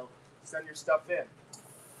machine. So send your stuff in.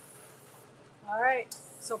 All right.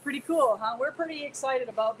 So pretty cool, huh? We're pretty excited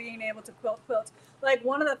about being able to quilt quilts. Like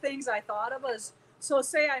one of the things I thought of was, so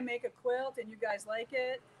say I make a quilt and you guys like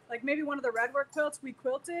it, like maybe one of the redwork quilts we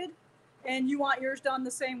quilted and you want yours done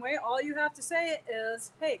the same way. All you have to say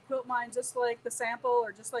is, hey, quilt mine just like the sample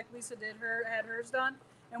or just like Lisa had hers done.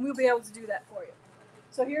 And we'll be able to do that for you.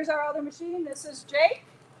 So here's our other machine. This is Jake,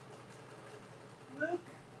 Luke,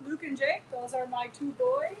 Luke and Jake, those are my two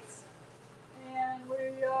boys. And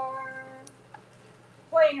we are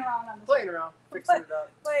playing around on this. Playing around, fixing it up.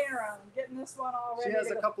 Playing around, getting this one all ready. She has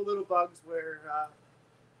to a go. couple little bugs. We're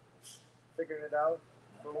figuring it out.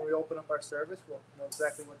 But when we open up our service, we'll know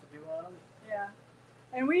exactly what to do on them. Yeah.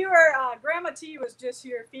 And we were, Grandma T was just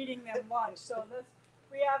here feeding them lunch. So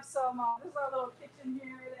we have some, this is our little kitchen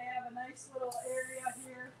here. They have a nice little area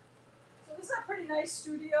here. So this is a pretty nice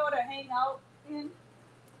studio to hang out in.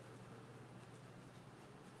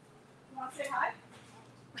 You want to say hi?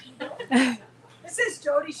 This is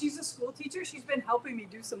Jody. She's a school teacher. She's been helping me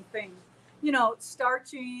do some things. You know,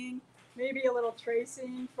 starching, maybe a little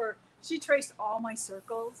tracing for, she traced all my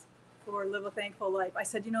circles for Live a Thankful Life. I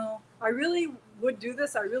said, you know, I really would do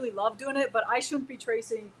this. I really love doing it, but I shouldn't be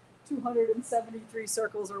tracing 273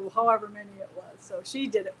 circles or however many it was. So she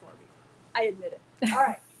did it for me. I admit it. All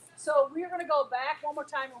right. So we're going to go back one more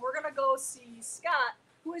time and we're going to go see Scott,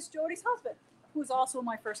 who is Jody's husband, who is also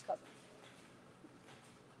my first cousin.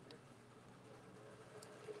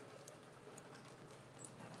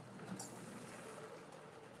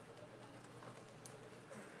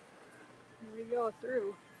 Here we go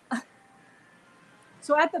through.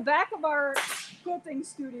 So at the back of our quilting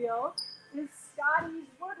studio is Scotty's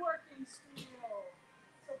woodworking studio.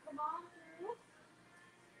 So come on through.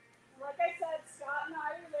 Like I said, Scott and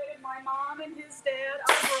I are related. My mom and his dad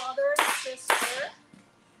are brother and sister.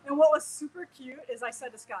 And what was super cute is I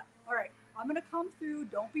said to Scott, all right, I'm going to come through.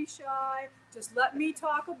 Don't be shy. Just let me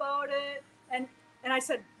talk about it. And I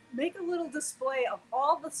said, make a little display of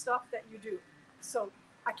all the stuff that you do. So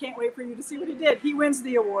I can't wait for you to see what he did. He wins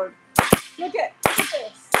the award. Look at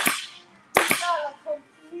this. He's got a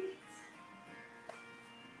complete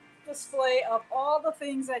display of all the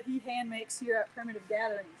things that he hand makes here at Primitive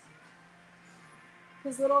Gatherings.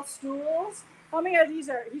 His little stools. How many of these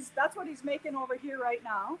are, that's what he's making over here right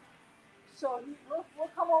now. So we'll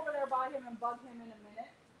come over there by him and bug him in a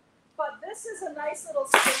minute. But this is a nice little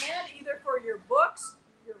stand either for your books,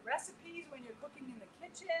 your recipes when you're cooking in the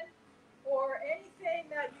kitchen, or anything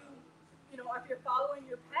that you know, if you're following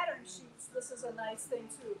your pattern sheets, this is a nice thing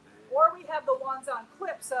too. Or we have the ones on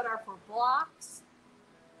clips that are for blocks.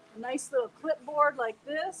 A nice little clipboard like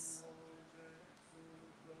this.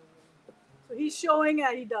 So he's showing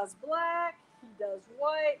that he does black, he does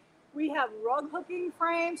white. We have rug hooking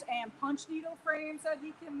frames and punch needle frames that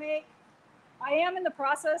he can make. I am in the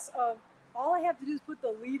process of, all I have to do is put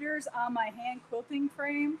the leaders on my hand quilting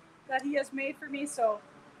frame that he has made for me. So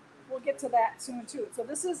we'll get to that soon too. So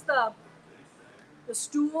this is the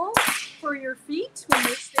stool for your feet when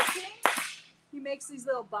you're stitching. He makes these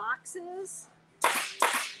little boxes,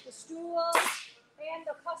 the stool, and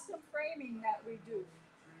the custom framing that we do.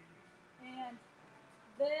 And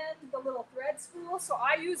then the little thread spool. So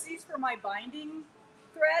I use these for my binding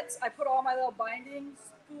threads. I put all my little binding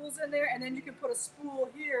spools in there, and then you can put a spool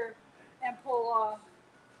here and pull off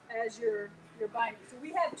as you're binding. So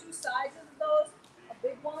we have two sizes of those, a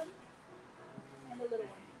big one and a little one.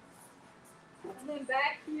 And then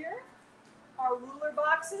back here are ruler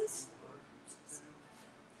boxes.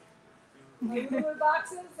 The ruler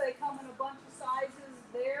boxes, they come in a bunch of sizes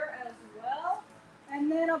there as well.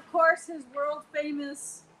 And then, of course, his world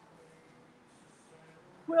famous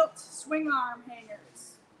quilt swing arm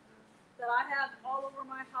hangers that I have all over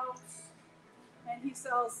my house. And he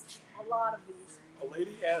sells a lot of these. A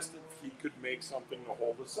lady asked if he could make something to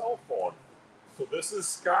hold a cell phone. So this is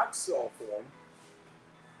Scott's cell phone.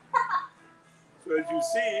 So as you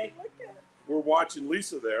see, we're watching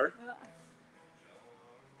Lisa there.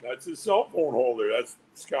 That's his cell phone holder. That's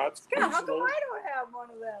Scott's Scott, how come personal. I don't have one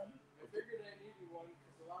of them? I figured I needed one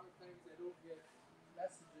because a lot of times I don't get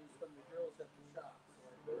messages from the girls at the shop. So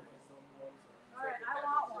I built myself one. All right, I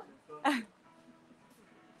want one.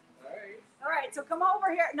 Alright. All right, so come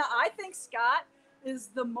over here. Now, I think Scott is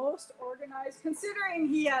the most organized, considering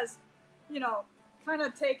he has, you know, kind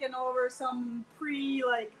of taken over some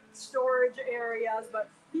storage areas, but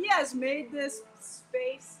he has made this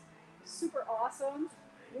space super awesome.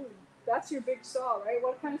 Ooh, that's your big saw, right?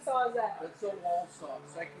 What kind of saw is that? That's a wall saw,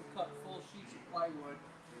 so I can cut full sheets of plywood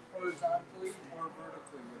horizontally or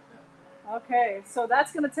vertically with that. Okay, so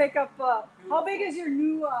that's going to take up, how big is your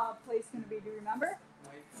new place going to be? Do you remember?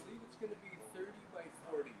 I believe it's going to be 30 by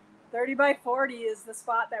 40. 30 by 40 is the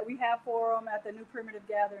spot that we have for them at the new Primitive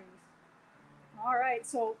Gatherings. All right,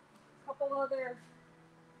 so a couple other,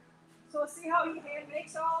 so see how he hand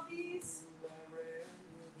makes all these?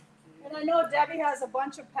 And I know Debbie has a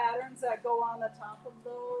bunch of patterns that go on the top of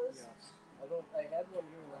those. Yes. I had one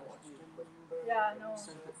here last week, but Yeah, no,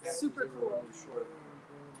 sent it back super because they were cool. really short.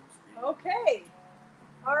 Okay,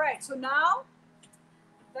 all right, so now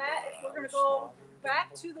that we're gonna go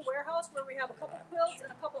back to the warehouse where we have a couple quilts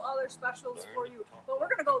and a couple other specials for you. But we're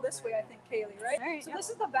gonna go this way, I think, Kaylee, right? All right, So yep. this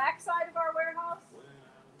is the back side of our warehouse.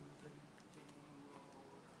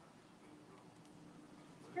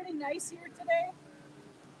 Pretty nice here today.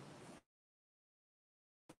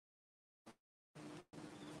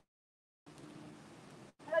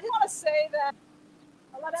 And I just want to say that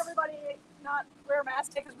I let everybody not wear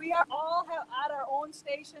masks because we are all at our own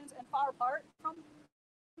stations and far apart from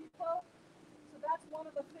people. So that's one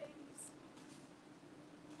of the things.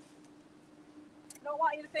 I don't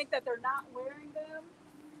want you to think that they're not wearing them.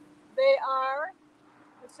 They are.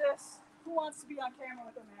 It's just who wants to be on camera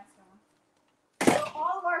with a mask on. So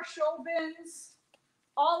all of our show bins,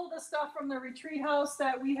 all of the stuff from the retreat house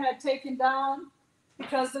that we had taken down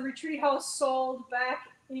because the retreat house sold back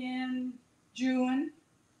in June.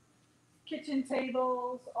 Kitchen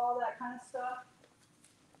tables, all that kind of stuff.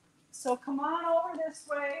 So come on over this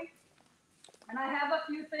way. And I have a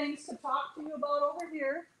few things to talk to you about over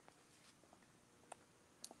here.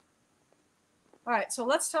 All right, so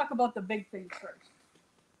let's talk about the big things first.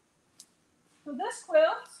 So this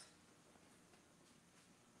quilt,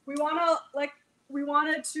 we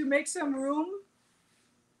wanted to make some room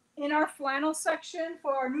in our flannel section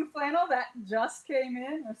for our new flannel that just came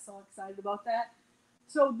in. We're so excited about that.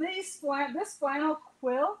 So this flannel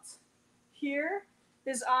quilt here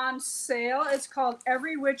is on sale. It's called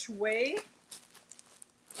Every Which Way.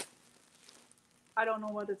 I don't know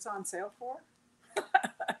what it's on sale for.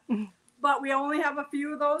 But we only have a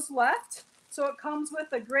few of those left. So it comes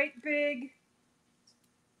with a great big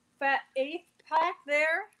fat 8th pack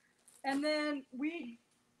there. And then we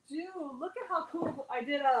do, look at how cool, I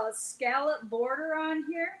did a scallop border on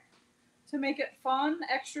here to make it fun,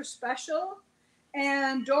 extra special.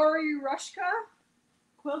 And Dory Rushka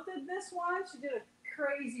quilted this one. She did a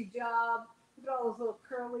crazy job. Look at all those little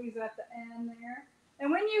curlies at the end there.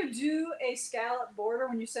 And when you do a scallop border,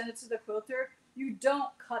 when you send it to the quilter, you don't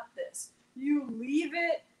cut this. You leave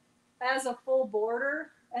it as a full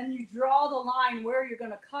border and you draw the line where you're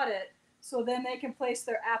going to cut it so then they can place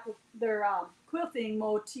their quilting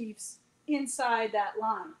motifs inside that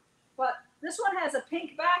line. But this one has a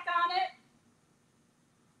pink back on it.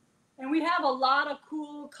 And we have a lot of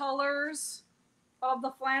cool colors of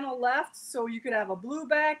the flannel left. So you could have a blue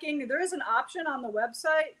backing. There is an option on the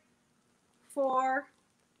website for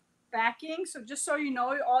backing. So just so you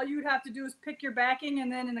know, all you'd have to do is pick your backing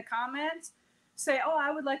and then in the comments say, oh,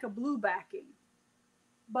 I would like a blue backing.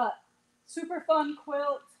 But super fun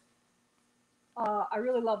quilt. I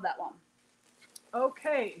really love that one.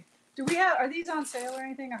 Okay. Are these on sale or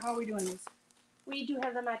anything, or how are we doing these? We do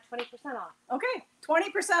have them at 20% off. Okay,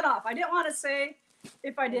 20% off. I didn't want to say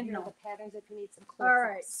if I didn't know. The patterns if you need some close-ups. All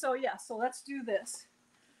right, so let's do this.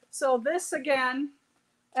 So this again,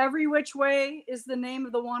 Every Which Way is the name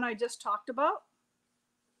of the one I just talked about.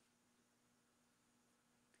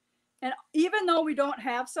 And even though we don't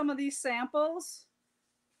have some of these samples,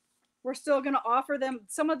 we're still going to offer them.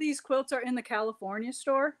 Some of these quilts are in the California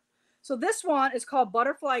store. So this one is called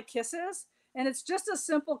Butterfly Kisses, and it's just a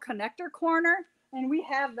simple connector corner. And we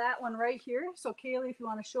have that one right here. So Kaylee, if you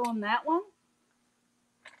want to show them that one.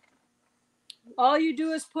 All you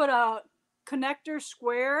do is put a connector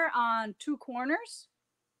square on 2 corners.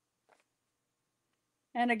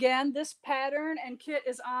 And again, this pattern and kit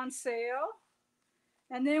is on sale.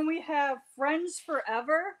 And then we have Friends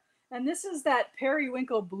Forever. And this is that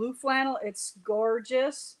periwinkle blue flannel. It's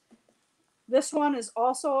gorgeous. This one is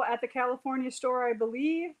also at the California store, I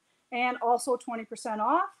believe, and also 20%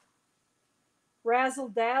 off. Razzle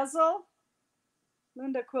Dazzle.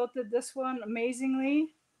 Linda quilted this one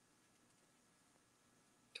amazingly.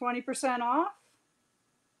 20% off.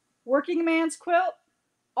 Working Man's Quilt.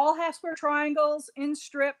 All half square triangles in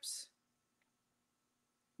strips.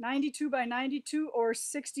 92 by 92 or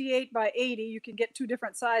 68 by 80. You can get 2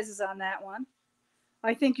 different sizes on that one.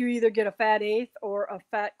 I think you either get a fat 1/8 or a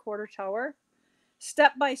fat 1/4 tower.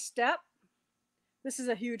 Step by Step. This is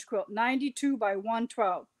a huge quilt. 92 by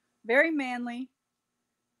 112. Very manly.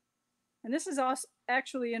 And this is also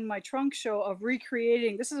actually in my trunk show of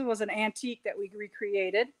recreating. This was an antique that we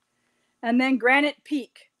recreated. And then Granite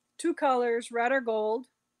Peak. 2 colors, red or gold.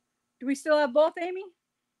 Do we still have both, Amy?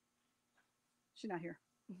 She's not here.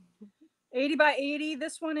 80 by 80,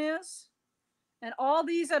 this one is. And all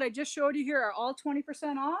these that I just showed you here are all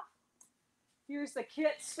 20% off. Here's the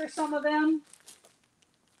kits for some of them.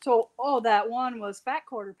 So, that one was fat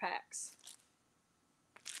 1/4 packs.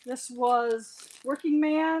 This was Working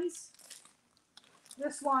Man's.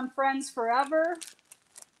 This one, Friends Forever.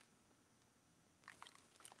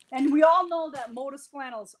 And we all know that Modus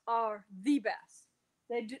flannels are the best.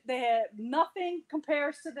 They have nothing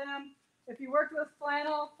compares to them. If you worked with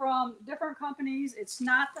flannel from different companies, it's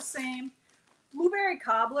not the same. Blueberry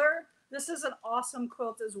Cobbler, this is an awesome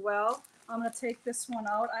quilt as well. I'm going to take this one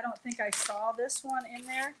out. I don't think I saw this one in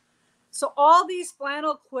there. So all these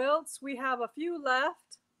flannel quilts, we have a few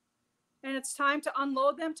left, and it's time to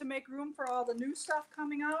unload them to make room for all the new stuff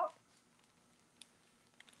coming out.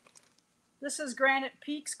 This is Granite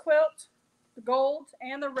Peaks quilt, the gold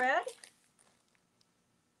and the red.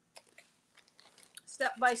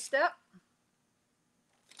 Step by step.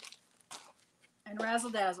 And Razzle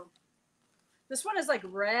Dazzle. This one is like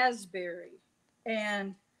raspberry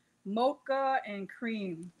and mocha and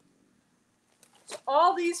cream. So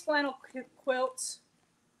all these flannel quilts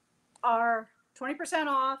are 20%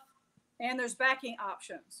 off, and there's backing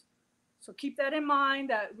options. So keep that in mind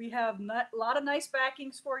that we have a lot of nice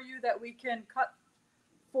backings for you that we can cut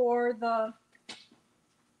for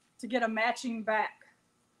to get a matching back.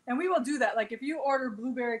 And we will do that. Like if you order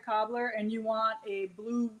Blueberry Cobbler and you want a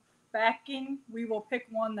blue backing, we will pick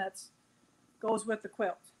one that goes with the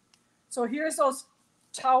quilt. So here's those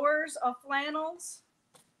towers of flannels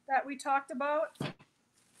that we talked about.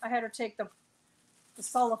 I had her take the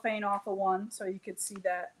cellophane off of one so you could see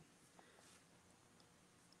that.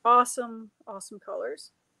 Awesome, awesome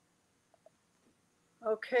colors.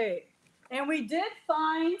 Okay, and we did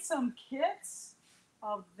find some kits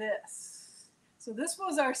of this. So this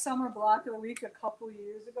was our summer block of the week a couple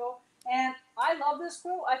years ago. And I love this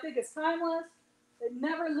quilt. I think it's timeless. It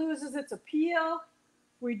never loses its appeal.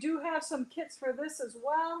 We do have some kits for this as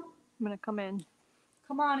well. I'm gonna come in.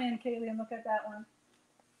 Come on in, Kaylee, and look at that one.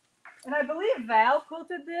 And I believe Val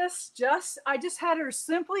quilted this. I just had her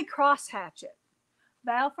simply cross hatch it.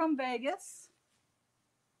 Val from Vegas.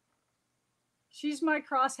 She's my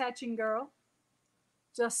cross hatching girl.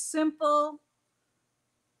 Just simple.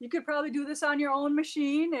 You could probably do this on your own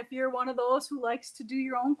machine if you're one of those who likes to do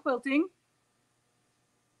your own quilting.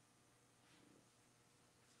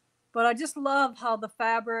 But I just love how the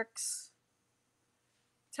fabrics.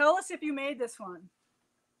 Tell us if you made this one.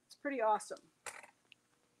 It's pretty awesome.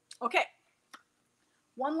 Okay.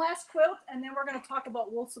 One last quilt, and then we're going to talk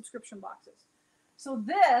about wool subscription boxes. So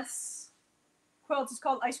this quilt is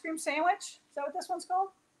called Ice Cream Sandwich. Is that what this one's called?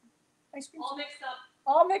 Ice cream. All mixed up.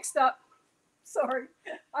 All mixed up. Sorry.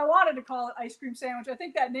 I wanted to call it Ice Cream Sandwich. I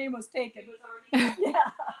think that name was taken. It was already. Yeah.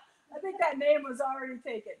 I think that name was already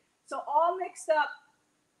taken. So all mixed up.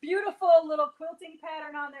 Beautiful little quilting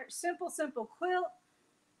pattern on there. Simple, simple quilt.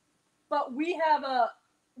 But we have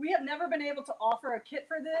never been able to offer a kit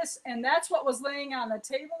for this, and that's what was laying on the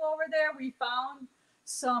table over there. We found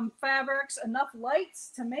some fabrics, enough lights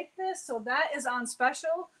to make this, so that is on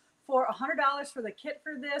special for $100 for the kit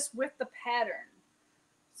for this with the pattern.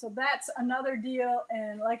 So that's another deal,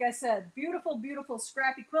 and like I said, beautiful, beautiful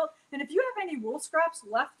scrappy quilt. And if you have any wool scraps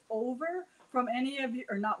left over from any of you,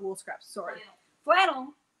 or not wool scraps, sorry,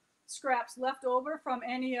 flannel scraps left over from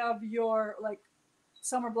any of your like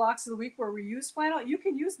summer blocks of the week where we use flannel, you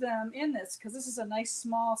can use them in this because this is a nice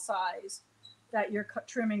small size that you're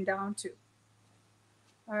trimming down to.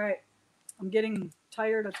 All right, I'm getting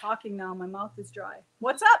tired of talking now. My mouth is dry.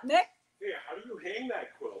 What's up, Nick? Hey, how do you hang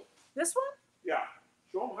that quilt? This one? Yeah,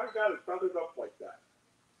 show them how you got it feathered up like that.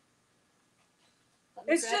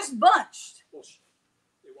 It's just bunched. Well,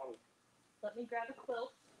 they want to. Let me grab a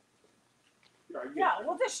quilt. Yeah,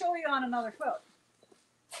 we'll just show you on another quilt.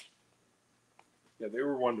 Yeah, they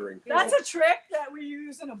were wondering. That's a trick that we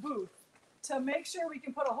use in a booth to make sure we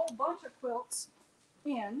can put a whole bunch of quilts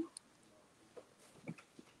in.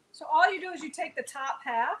 So all you do is you take the top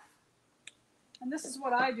half, and this is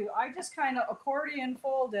what I do. I just kind of accordion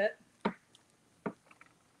fold it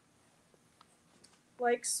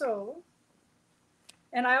like so.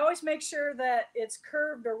 And I always make sure that it's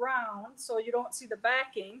curved around so you don't see the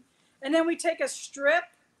backing. And then we take a strip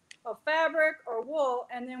of fabric or wool,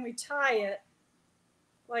 and then we tie it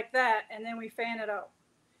like that, and then we fan it out.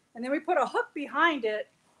 And then we put a hook behind it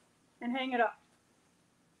and hang it up.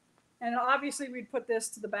 And obviously we'd put this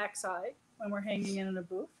to the back side when we're hanging in a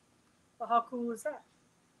booth. But how cool is that?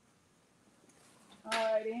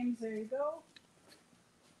 All right, Ames, there you go.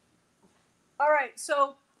 All right,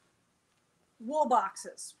 so wool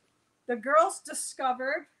boxes. The girls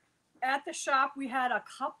discovered at the shop we had a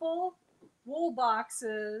couple wool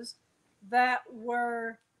boxes that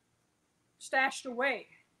were stashed away.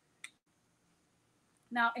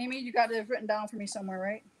 Now, Amy, you got it written down for me somewhere,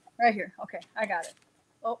 right? Right here. Okay, I got it.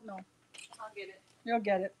 Oh, no. I'll get it. You'll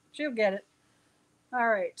get it. She'll get it. All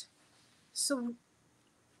right. So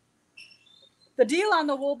the deal on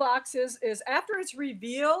the wool boxes is after it's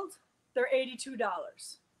revealed, they're $82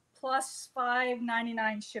 plus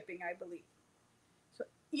 $5.99 shipping, I believe. So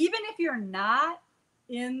even if you're not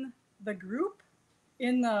in the group,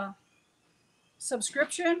 in the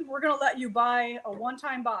subscription, we're going to let you buy a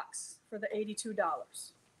one-time box for the $82.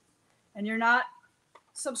 And you're not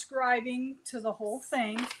subscribing to the whole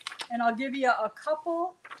thing. And I'll give you a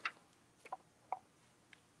couple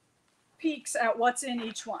peeks at what's in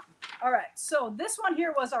each one. All right, so this one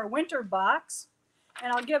here was our winter box.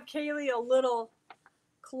 And I'll give Kaylee a little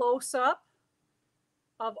close-up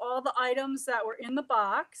of all the items that were in the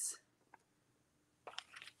box.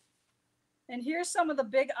 And here's some of the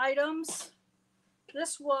big items.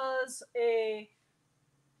 This was a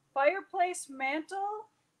fireplace mantle,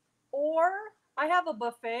 or I have a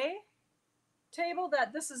buffet table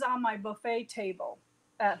that this is on my buffet table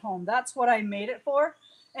at home. That's what I made it for.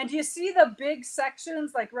 And do you see the big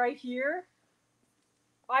sections like right here?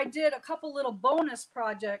 I did a couple little bonus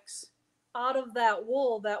projects out of that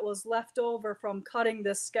wool that was left over from cutting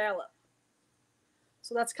this scallop.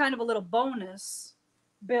 So that's kind of a little bonus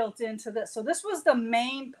built into this. So this was the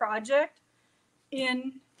main project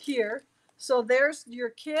in here. So there's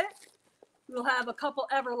your kit. We'll have a couple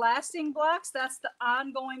everlasting blocks. That's the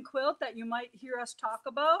ongoing quilt that you might hear us talk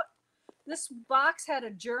about. This box had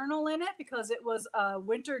a journal in it because it was a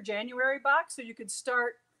winter January box. So you could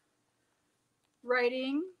start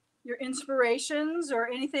writing your inspirations or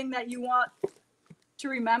anything that you want to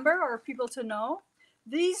remember or people to know.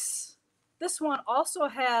 This one also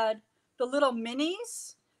had the little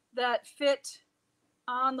minis that fit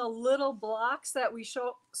on the little blocks that we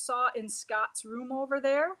saw in Scott's room over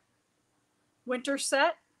there. Winter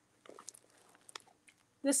set.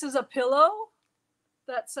 This is a pillow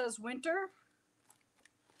that says winter.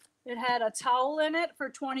 It had a towel in it for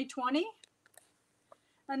 2020.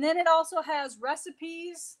 And then it also has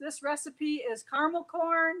recipes. This recipe is caramel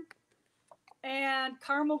corn and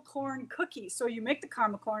caramel corn cookies. So you make the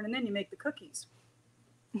caramel corn and then you make the cookies.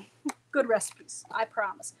 Good recipes, I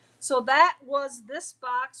promise. So that was this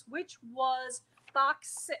box, which was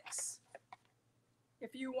box 6.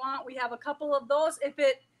 If you want, we have a couple of those.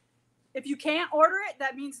 If you can't order it,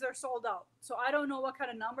 that means they're sold out. So I don't know what kind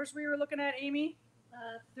of numbers we were looking at, Amy.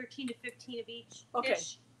 13 to 15 of each. Okay.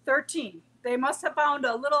 Ish. 13. They must have found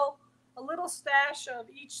a little stash of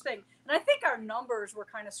each thing. And I think our numbers were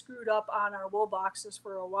kind of screwed up on our wool boxes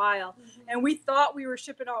for a while. Mm-hmm. And we thought we were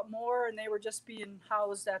shipping out more and they were just being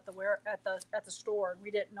housed at the store. We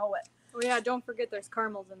didn't know it. Oh yeah, don't forget there's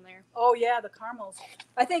caramels in there. Oh yeah, the caramels.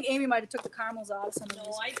 I think Amy might have took the caramels out of some of these.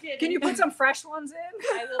 No, I didn't. Can you put some fresh ones in?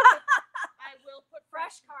 I will put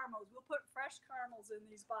fresh caramels. We'll put fresh caramels in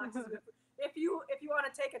these boxes if you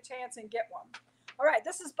want to take a chance and get one. All right,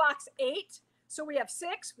 this is box 8. So we have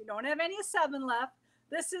 6. We don't have any 7 left.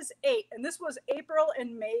 This is 8, and this was April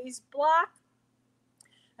and May's block.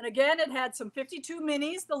 And again, it had some 52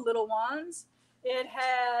 minis, the little ones. It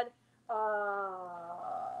had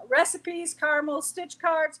recipes, caramel, stitch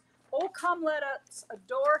cards. Oh, come let us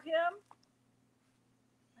adore him.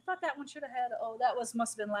 I thought that one should have had,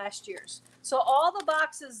 must have been last year's. So all the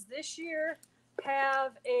boxes this year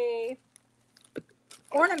have a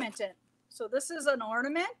ornament in. So this is an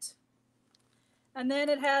ornament. And then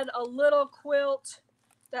it had a little quilt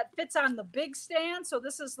that fits on the big stand. So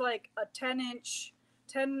this is like a 10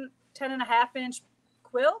 and a half inch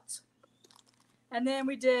quilt. And then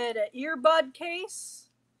we did an earbud case.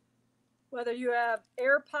 Whether you have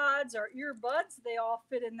AirPods or earbuds, they all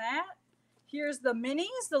fit in that. Here's the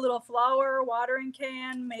minis, the little flower, watering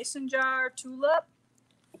can, mason jar, tulip,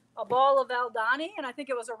 a ball of Aldani, and I think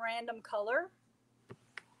it was a random color.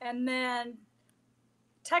 And then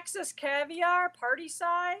Texas caviar, party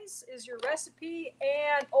size, is your recipe,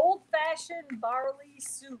 and old-fashioned barley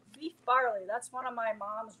soup, beef barley. That's one of my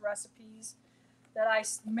mom's recipes that I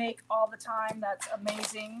make all the time. That's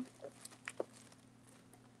amazing.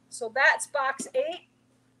 So that's box 8.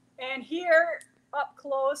 And here up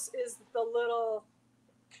close is the little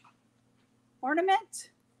ornament.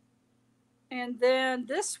 And then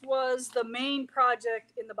this was the main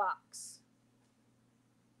project in the box.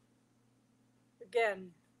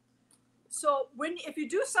 Again, so if you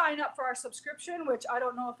do sign up for our subscription, which I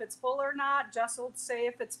don't know if it's full or not, Jess will say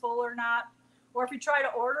if it's full or not, or if you try to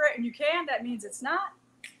order it and you can, that means it's not.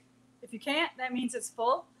 If you can't, that means it's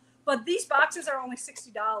full. But these boxes are only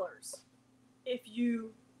 $60 if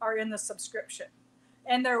you are in the subscription,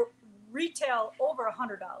 and they're retail over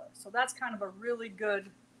 $100. So that's kind of a really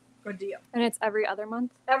good deal. And it's every other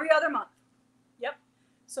month? Every other month. Yep.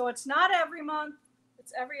 So it's not every month,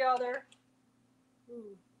 it's every other.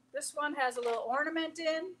 Ooh, this one has a little ornament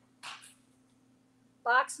in.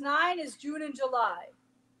 Box 9 is June and July.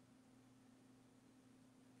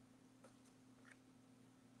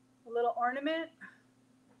 a little ornament.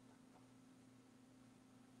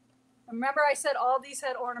 Remember I said all these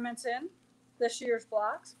had ornaments in this year's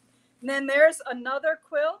blocks. And then there's another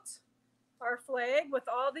quilt, our flag, with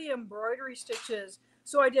all the embroidery stitches.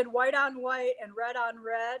 So I did white on white and red on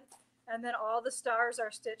red, and then all the stars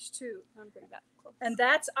are stitched too. And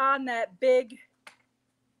that's on that big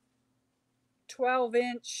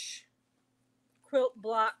 12-inch quilt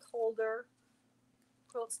block holder,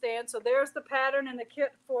 quilt stand. So there's the pattern and the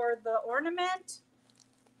kit for the ornament.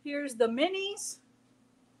 Here's the minis,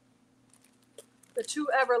 the 2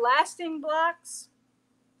 everlasting blocks.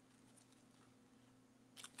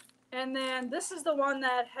 And then this is the one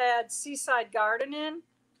that had Seaside Garden in.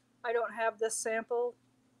 I don't have this sample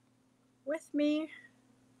with me.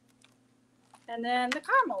 And then the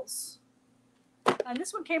caramels. And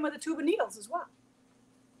this one came with a tube of needles as well.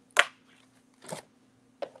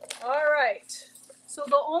 All right. So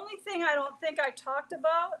the only thing I don't think I talked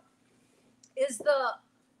about is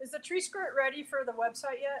the tree skirt ready for the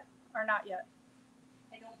website yet or not yet?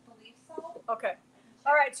 I don't believe so. Okay.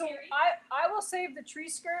 All right. So I will save the tree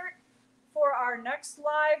skirt for our next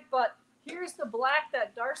live, but here's the black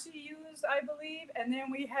that Darcy used, I believe. And then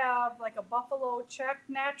we have like a buffalo check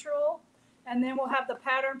natural. And then we'll have the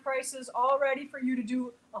pattern prices all ready for you to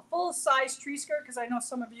do a full size tree skirt, because I know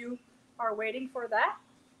some of you are waiting for that.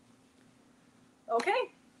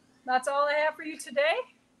 Okay, that's all I have for you today.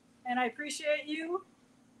 And I appreciate you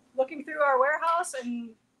looking through our warehouse and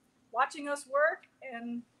watching us work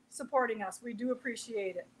and supporting us. We do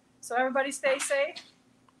appreciate it. So everybody stay safe,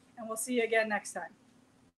 and we'll see you again next time.